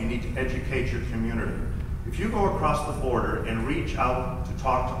yourselves. You need to educate your community. If you go across the border and reach out to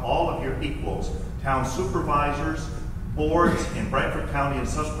talk to all of your equals, town supervisors, boards in Bradford County and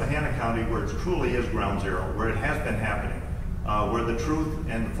Susquehanna County, where it truly is ground zero, where it has been happening, where the truth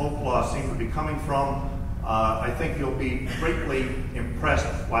and the folklore seem to be coming from, I think you'll be greatly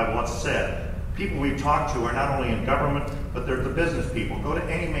impressed by what's said. People we've talked to are not only in government, but they're the business people. Go to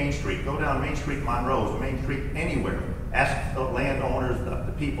any Main Street. Go down Main Street, Monroe, Main Street, anywhere. Ask the landowners,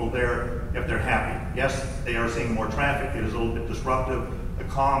 the people there, if they're happy. Yes, they are seeing more traffic. It is a little bit disruptive. The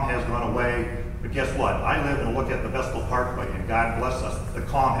calm has gone away. But guess what? I live and look at the Vestal Parkway, and God bless us, the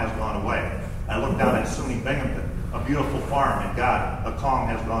calm has gone away. I look down at SUNY Binghamton, a beautiful farm, and God, the calm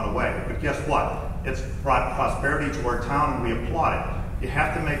has gone away. But guess what? It's brought prosperity to our town, and we applaud it. You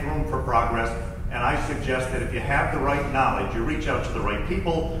have to make room for progress, and I suggest that if you have the right knowledge, you reach out to the right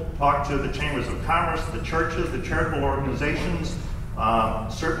people, talk to the chambers of commerce, the churches, the charitable organizations,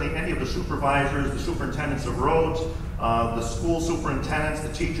 certainly any of the supervisors, the superintendents of roads, the school superintendents,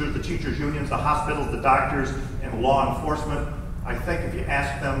 the teachers unions, the hospitals, the doctors, and law enforcement. I think if you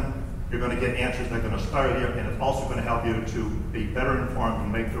ask them, you're going to get answers that are going to inspire you, and it's also going to help you to be better informed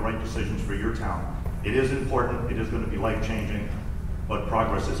and make the right decisions for your town. It is important. It is going to be life-changing, but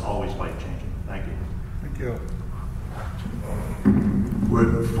progress is always life-changing. Thank you. Thank you.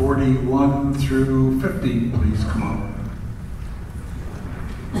 Would 41 through 50 please come up?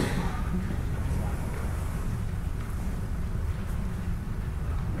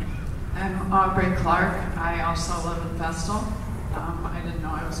 I'm Aubrey Clark. I also live in Vestal. I didn't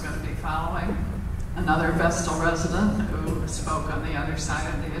know I was going to be following another Vestal resident who spoke on the other side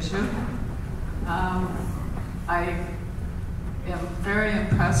of the issue. I am very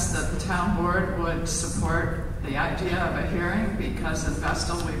impressed that the town board would support the idea of a hearing, because in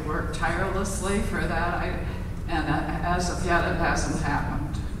Vestal we worked tirelessly for that, and as of yet it hasn't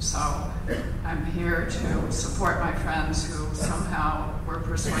happened. So I'm here to support my friends who somehow were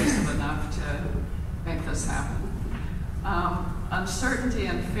persuasive enough to make this happen. Uncertainty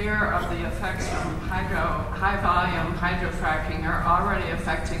and fear of the effects from high-volume hydrofracking are already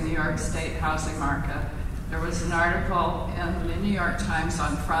affecting New York State housing market. There was an article in the New York Times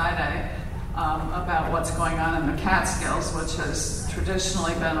on Friday about what's going on in the Catskills, which has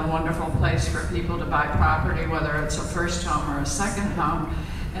traditionally been a wonderful place for people to buy property, whether it's a first home or a second home.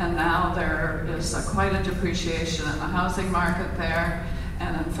 And now there is quite a depreciation in the housing market there.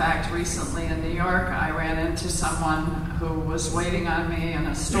 And in fact, recently in New York, I ran into someone who was waiting on me in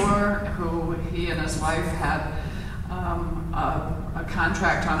a store, who he and his wife had a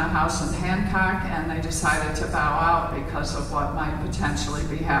contract on a house in Hancock, and they decided to bow out because of what might potentially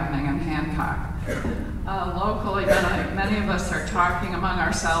be happening in Hancock. Locally, many of us are talking among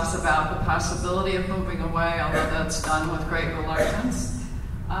ourselves about the possibility of moving away, although that's done with great reluctance.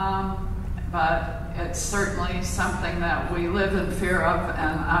 But it's certainly something that we live in fear of,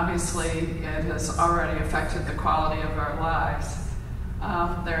 and obviously it has already affected the quality of our lives.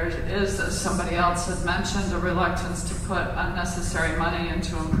 There is, as somebody else had mentioned, a reluctance to put unnecessary money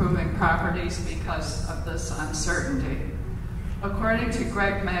into improving properties because of this uncertainty. According to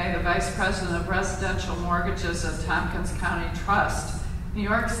Greg May, the Vice President of Residential Mortgages at Tompkins County Trust, New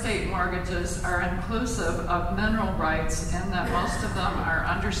York State mortgages are inclusive of mineral rights in that most of them are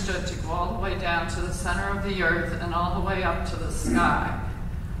understood to go all the way down to the center of the earth and all the way up to the sky.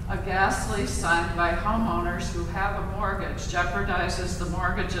 A gas lease signed by homeowners who have a mortgage jeopardizes the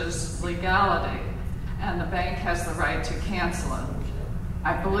mortgage's legality, and the bank has the right to cancel it.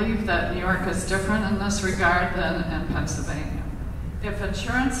 I believe that New York is different in this regard than in Pennsylvania. If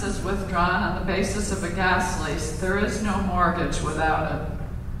insurance is withdrawn on the basis of a gas lease, there is no mortgage without it.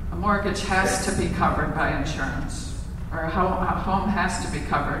 A mortgage has to be covered by insurance, or a home has to be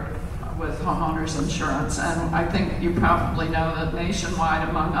covered with homeowners insurance. And I think you probably know that Nationwide,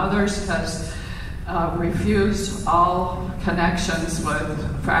 among others, has refused all connections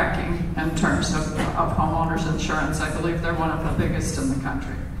with fracking in terms of homeowners insurance. I believe they're one of the biggest in the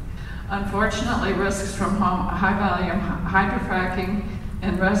country. Unfortunately, risks from high-volume hydrofracking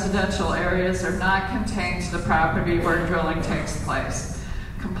in residential areas are not contained to the property where drilling takes place.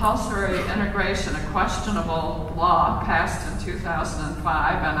 Compulsory integration, a questionable law passed in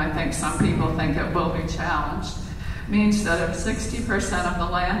 2005, and I think some people think it will be challenged, means that if 60% of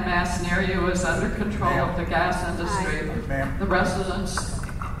the land mass near you is under control of the gas industry, the residents...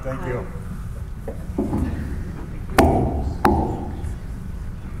 Thank you.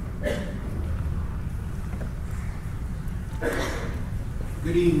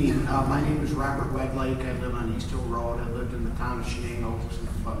 Good evening. My name is Robert Wedlake. I live on East Hill Road. I lived in the town of Chenango since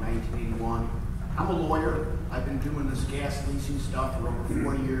about 1981. I'm a lawyer. I've been doing this gas leasing stuff for over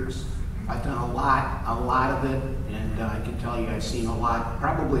 4 years. I've done a lot of it, and I can tell you I've seen a lot,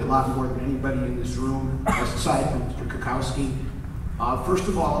 probably a lot more than anybody in this room, aside from Mr. Kukowski. First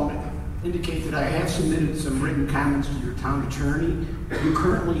of all, I'm going to indicate that I have submitted some written comments to your town attorney. You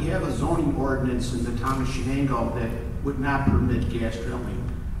currently have a zoning ordinance in the town of Chenango that would not permit gas drilling.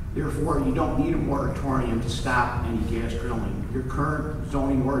 Therefore, you don't need a moratorium to stop any gas drilling. Your current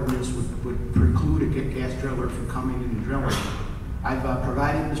zoning ordinance would preclude a gas driller from coming in and drilling. I've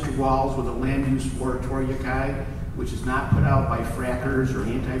provided Mr. Walls with a land use moratoria guide, which is not put out by frackers or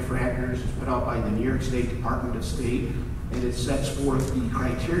anti-frackers. It's put out by the New York State Department of State, and it sets forth the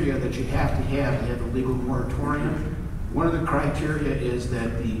criteria that you have to have a legal moratorium. One of the criteria is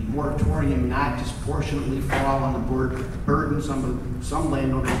that the moratorium not disproportionately fall on the burden some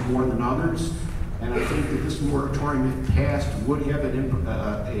landowners more than others. And I think that this moratorium, if passed, would have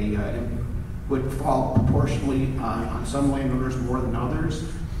would fall proportionally on some landowners more than others.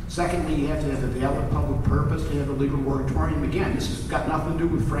 Secondly, you have to have a valid public purpose to have a legal moratorium. Again, this has got nothing to do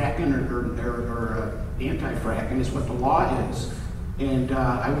with fracking or anti-fracking. It's what the law is. And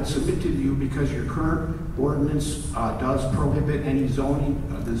I would submit to you, because your current ordinance does prohibit any zoning,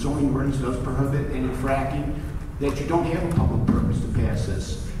 the zoning ordinance does prohibit any fracking, that you don't have a public purpose to pass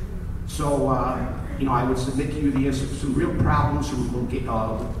this. So, I would submit to you some real problems from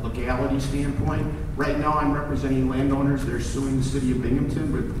a legality standpoint. Right now, I'm representing landowners that are suing the city of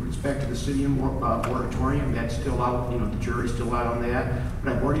Binghamton with respect to the city moratorium. That's still out, the jury's still out on that.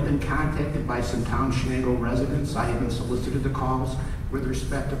 But I've already been contacted by some town Chenango residents. I haven't solicited the calls with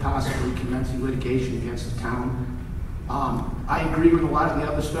respect to possibly commencing litigation against the town. I agree with a lot of the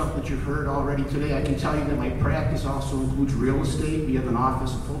other stuff that you've heard already today. I can tell you that my practice also includes real estate. We have an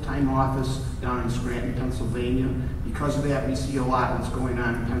office, a full-time office down in Scranton, Pennsylvania. Because of that, we see a lot that's going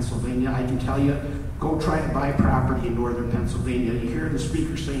on in Pennsylvania. I can tell you, go try to buy property in northern Pennsylvania. You hear the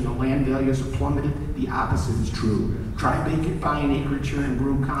speaker saying the land values have plummeted. The opposite is true. Try buying acreage here in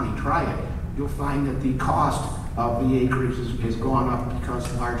Broome County. Try it. You'll find that the cost of the acreage has gone up because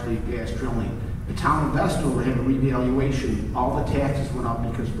largely of gas drilling. The town of Vestover had a revaluation. All the taxes went up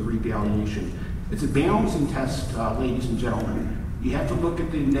because of the revaluation. It's a balancing test, ladies and gentlemen. You have to look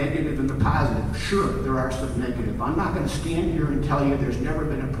at the negative and the positive. Sure, there are some negative. I'm not going to stand here and tell you there's never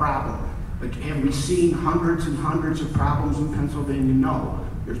been a problem. But have we seen hundreds and hundreds of problems in Pennsylvania? No.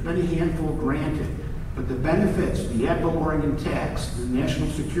 There's been a handful, granted. But the benefits, the ad valorem tax, the national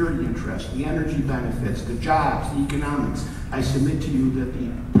security interest, the energy benefits, the jobs, the economics, I submit to you that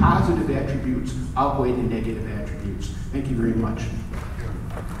the positive attributes outweigh the negative attributes. Thank you very much.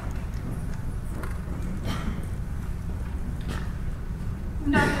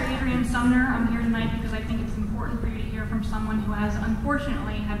 I'm Dr. Adrian Sumner. I'm here tonight because I think it's important for you to hear from someone who has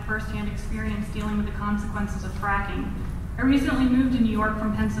unfortunately had firsthand experience dealing with the consequences of fracking. I recently moved to New York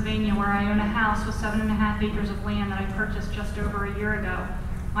from Pennsylvania, where I own a house with 7.5 acres of land that I purchased just over a year ago.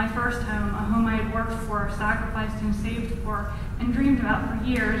 My first home, a home I had worked for, sacrificed and saved for, and dreamed about for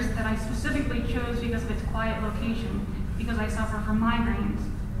years, that I specifically chose because of its quiet location, because I suffer from migraines.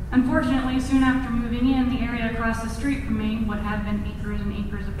 Unfortunately, soon after moving in, the area across the street from me, what had been acres and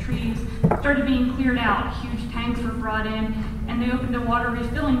acres of trees, started being cleared out. Huge tanks were brought in, and they opened a water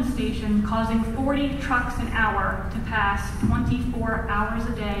refilling station, causing 40 trucks an hour to pass 24 hours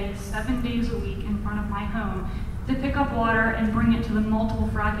a day, 7 days a week in front of my home to pick up water and bring it to the multiple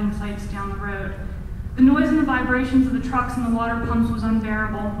fracking sites down the road. The noise and the vibrations of the trucks and the water pumps was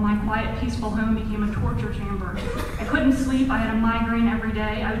unbearable. My quiet, peaceful home became a torture chamber. I couldn't sleep. I had a migraine every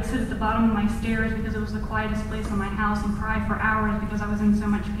day. I would sit at the bottom of my stairs because it was the quietest place in my house and cry for hours because I was in so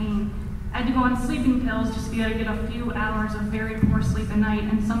much pain. I had to go on sleeping pills just to be able to get a few hours of very poor sleep a night,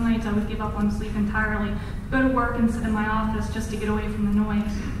 and some nights I would give up on sleep entirely, go to work and sit in my office just to get away from the noise.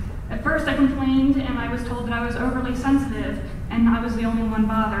 At first I complained, and I was told that I was overly sensitive, and I was the only one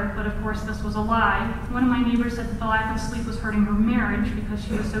bothered, but of course this was a lie. One of my neighbors said that the lack of sleep was hurting her marriage because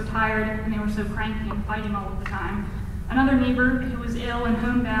she was so tired and they were so cranky and fighting all of the time. Another neighbor who was ill and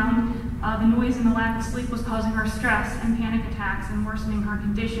homebound, the noise and the lack of sleep was causing her stress and panic attacks and worsening her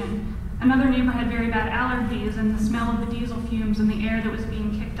condition. Another neighbor had very bad allergies, and the smell of the diesel fumes and the air that was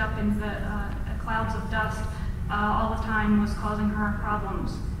being kicked up into the clouds of dust all the time was causing her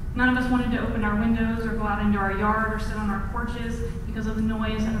problems. None of us wanted to open our windows or go out into our yard or sit on our porches because of the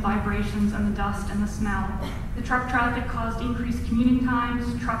noise and the vibrations and the dust and the smell. The truck traffic caused increased commuting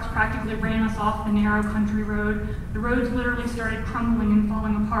times. Trucks practically ran us off the narrow country road. The roads literally started crumbling and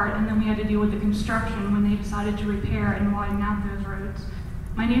falling apart, and then we had to deal with the construction when they decided to repair and widen out those roads.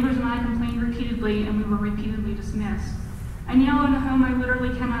 My neighbors and I complained repeatedly, and we were repeatedly dismissed. I now own a home I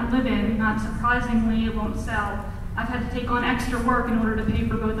literally cannot live in. Not surprisingly, it won't sell. I've had to take on extra work in order to pay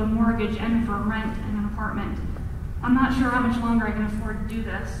for both a mortgage and for rent in an apartment. I'm not sure how much longer I can afford to do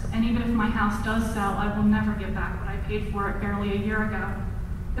this, and even if my house does sell, I will never get back what I paid for it barely a year ago.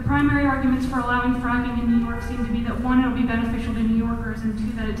 The primary arguments for allowing fracking in New York seem to be that one, it'll be beneficial to New Yorkers, and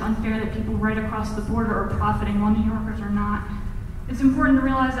two, that it's unfair that people right across the border are profiting while New Yorkers are not. It's important to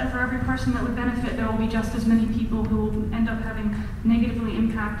realize that for every person that would benefit, there will be just as many people who will end up having negatively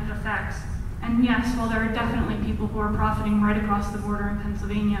impacted effects. And yes, while there are definitely people who are profiting right across the border in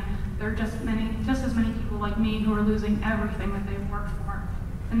Pennsylvania, there are just as many people like me who are losing everything that they've worked for.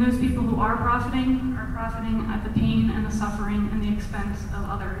 And those people who are profiting at the pain and the suffering and the expense of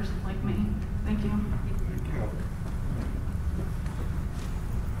others like me. Thank you. Thank you.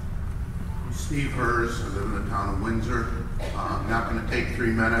 I'm Steve Hers. I live in the town of Windsor. I'm not going to take 3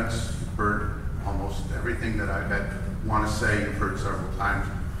 minutes. You've heard almost everything that I want to say. You've heard several times.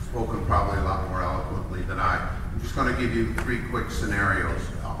 Spoken probably a lot more eloquently than I. I'm just going to give you 3 quick scenarios,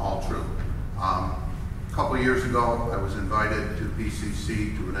 all true. A couple years ago, I was invited to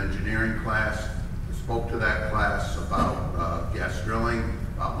BCC to an engineering class. I spoke to that class about gas drilling,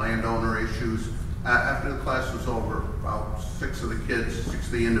 about landowner issues. After the class was over, about 6 of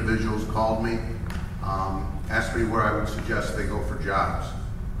the individuals called me, asked me where I would suggest they go for jobs.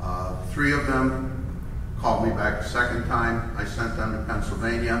 3 of them called me back a second time. I sent them to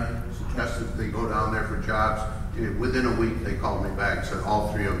Pennsylvania, suggested that they go down there for jobs. Within a week, they called me back and said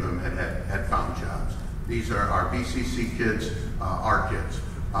all 3 of them had found jobs. These are our BCC kids, our kids.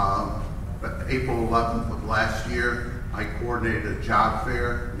 April 11th of last year, I coordinated a job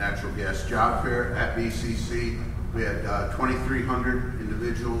fair, natural gas job fair at BCC. We had 2,300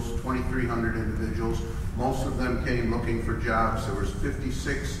 individuals. Most of them came looking for jobs. There was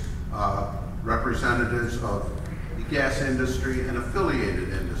 56 representatives of the gas industry and affiliated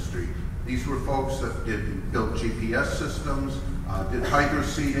industry. These were folks that built GPS systems, did hydro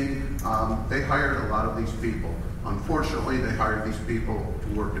seeding. They hired a lot of these people. Unfortunately, they hired these people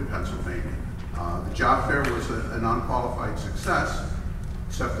to work in Pennsylvania. The job fair was an unqualified success,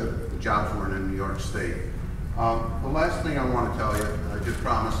 except that the jobs weren't in New York State. The last thing I want to tell you, I just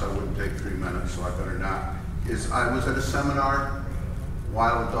promised I wouldn't take 3 minutes, so I better not, is I was at a seminar a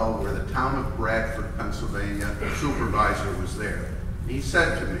while ago where the town of Bradford, Pennsylvania, the supervisor was there. And he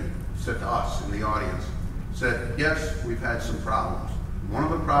said to me, said to us in the audience, said, yes, we've had some problems. One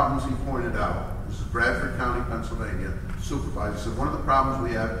of the problems he pointed out, this is Bradford County, Pennsylvania, supervisor said, one of the problems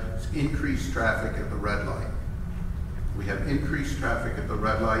we have is increased traffic at the red light. We have increased traffic at the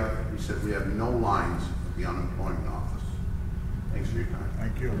red light. He said we have no lines at the unemployment office. Thanks for your time.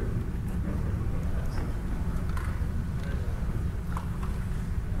 Thank you.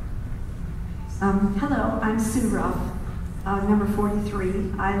 Hello, I'm Sue Ruff, number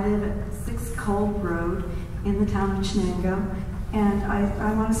 43. I live at 6 Cold Road in the town of Chenango, and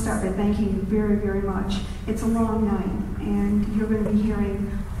I want to start by thanking you very, very much. It's a long night, and you're going to be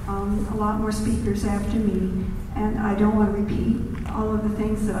hearing a lot more speakers after me, and I don't want to repeat all of the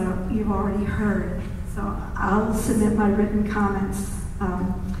things that you've already heard, so I'll submit my written comments.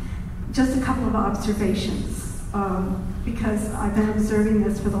 Just a couple of observations. Because I've been observing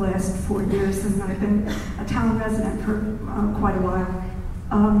this for the last 4 years, and I've been a town resident for quite a while.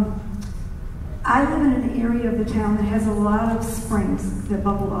 I live in an area of the town that has a lot of springs that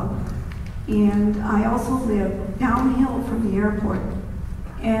bubble up. And I also live downhill from the airport.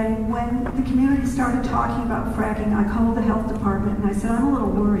 And when the community started talking about fracking, I called the health department and I said, I'm a little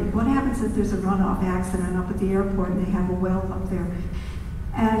worried. What happens if there's a runoff accident up at the airport and they have a well up there?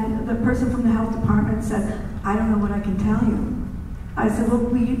 And the person from the health department said, I don't know what I can tell you. I said, well,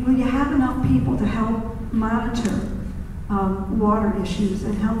 will you have enough people to help monitor water issues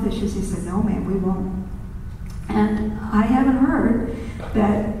and health issues? He said, no, ma'am, we won't. And I haven't heard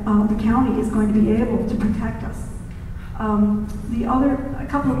that the county is going to be able to protect us. A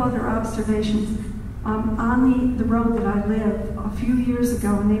couple of other observations. On the road that I live, a few years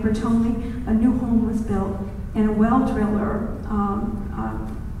ago, a neighbor told me a new home was built and a well driller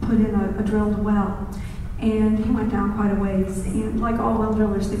put in a drilled well. And he went down quite a ways. And like all well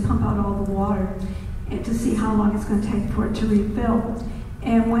drillers, they pump out all the water to see how long it's going to take for it to refill.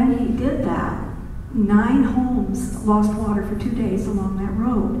 And when he did that, 9 homes lost water for 2 days along that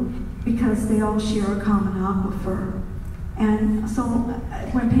road because they all share a common aquifer. And so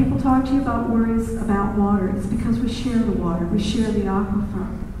when people talk to you about worries about water, it's because we share the water, we share the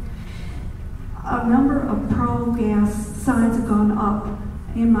aquifer. A number of pro-gas signs have gone up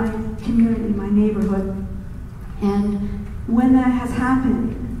in my community, my neighborhood. And when that has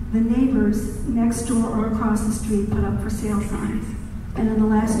happened, the neighbors next door or across the street put up for sale signs. And in the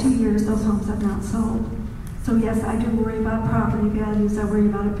last 2 years, those homes have not sold. So yes, I do worry about property values. I worry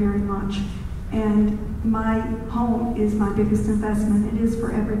about it very much. And my home is my biggest investment. It is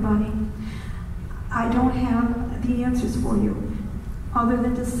for everybody. I don't have the answers for you, other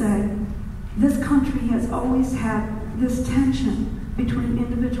than to say, this country has always had this tension between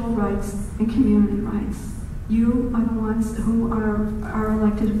individual rights and community rights. You are the ones who are our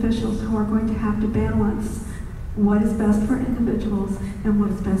elected officials who are going to have to balance what is best for individuals and what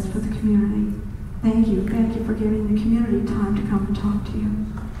is best for the community. Thank you. Thank you for giving the community time to come and talk to you.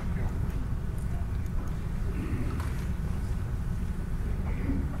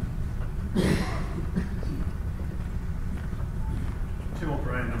 Tim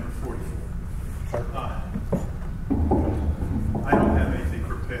O'Brien, number 44. I don't have anything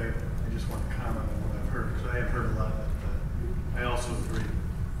prepared. I just want to comment on what I've heard, because I have heard a lot, but I also agree.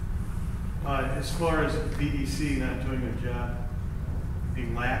 As far as DEC not doing their job,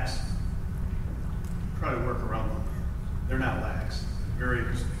 being lax, try to work around them. They're not lax. They're very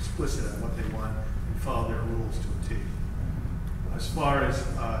explicit on what they want and follow their rules to a T. As far as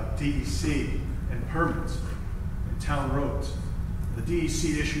DEC and permits and town roads, the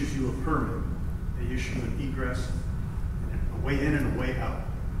DEC issues you a permit. They issue an egress, a way in and a way out.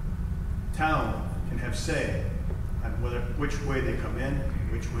 Town can have say on which way they come in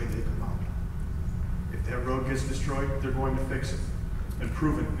and which way they come out. If that road gets destroyed, they're going to fix it. It's been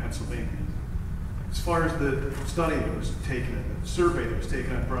proven in Pennsylvania. As far as the study that was taken, the survey that was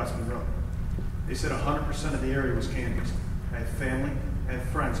taken on Brossman Road, they said 100% of the area was canvassed. I have family, I have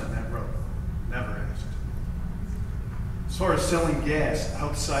friends on that road. Never asked. As far as selling gas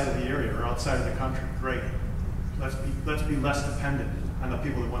outside of the area or outside of the country, great. Let's be less dependent on the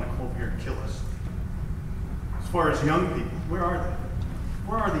people that want to come over here and kill us. As far as young people, where are they?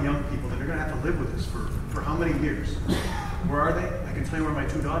 Where are the young people that are going to have to live with us for how many years? Where are they? I can tell you where my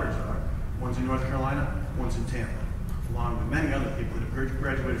 2 daughters are. One's in North Carolina, one's in Tampa, along with many other people that have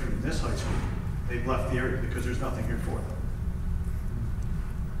graduated from this high school. They've left the area because there's nothing here for them.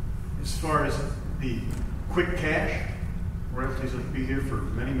 As far as the quick cash, royalties will be here for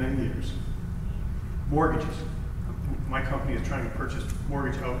many, many years. Mortgages. My company is trying to purchase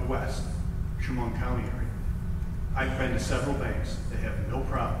mortgage out west, Chemung County area. I've been to several banks. They have no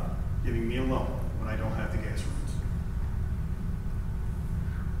problem giving me a loan when I don't have the gas runs.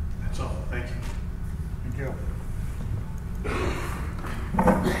 That's all. Thank you. Thank you.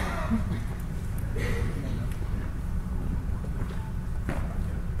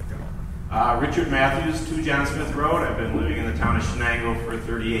 Richard Matthews, 2 John Smith Road. I've been living in the town of Chenango for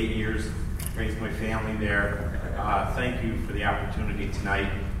 38 years, raised my family there. Thank you for the opportunity tonight.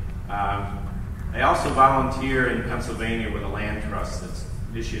 I also volunteer in Pennsylvania with a land trust that's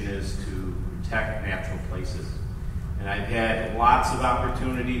mission is to protect natural places. And I've had lots of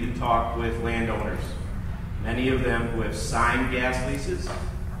opportunity to talk with landowners, many of them who have signed gas leases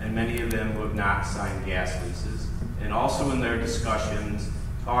and many of them who have not signed gas leases. And also in their discussions,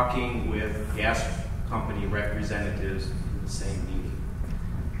 talking with gas company representatives in the same meeting.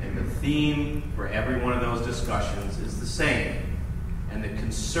 And the theme for every one of those discussions is the same. And the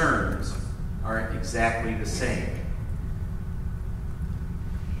concerns are exactly the same.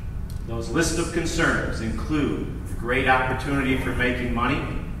 Those lists of concerns include the great opportunity for making money,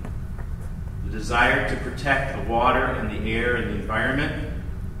 the desire to protect the water and the air and the environment,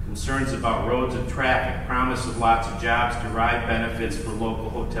 concerns about roads and traffic, promise of lots of jobs, derived benefits for local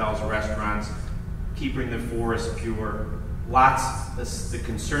hotels, restaurants, keeping the forest pure. The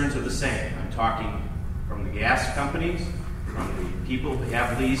concerns are the same. I'm talking from the gas companies, from the people who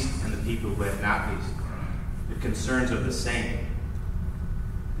have leased, and the people who have not leased. The concerns are the same.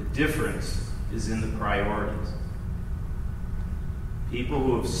 The difference is in the priorities. People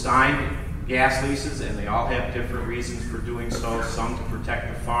who have signed gas leases, and they all have different reasons for doing so, some to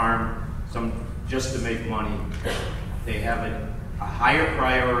protect the farm, some just to make money. They have a higher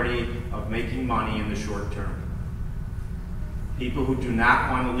priority of making money in the short term. People who do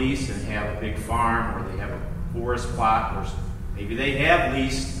not want to lease and have a big farm, or they have a forest plot, or maybe they have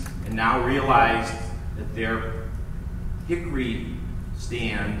leased and now realize that their hickory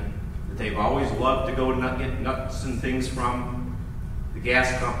stand that they've always loved to go get nuts and things from, the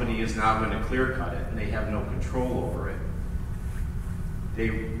gas company is now going to clear cut it, and they have no control over it. They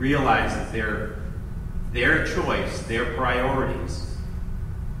realize that their choice, their priorities,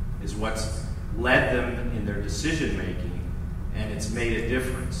 is what's led them in their decision making, and it's made a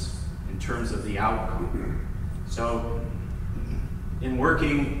difference in terms of the outcome. So, in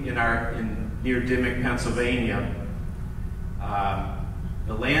working in near Dimmock, Pennsylvania,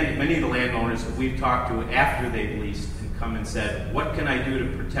 many of the landowners that we've talked to after they've leased and come and said, what can I do to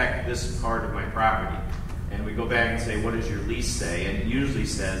protect this part of my property? And we go back and say, what does your lease say? And it usually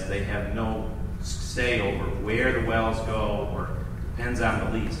says they have no say over where the wells go, or depends on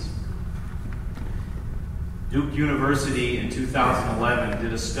the lease. Duke University in 2011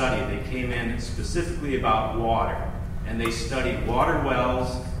 did a study. They came in specifically about water, and they studied water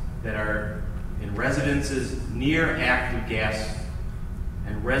wells that are in residences near active gas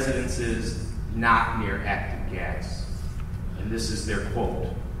and residences not near active gas. And this is their quote.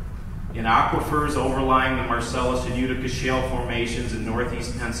 In aquifers overlying the Marcellus and Utica shale formations in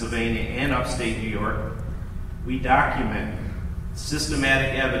northeast Pennsylvania and upstate New York, we document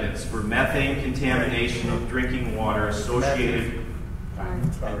systematic evidence for methane contamination of drinking water associated.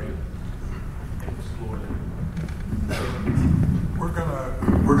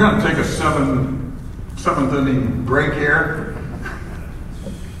 We're gonna take a seventh inning break here.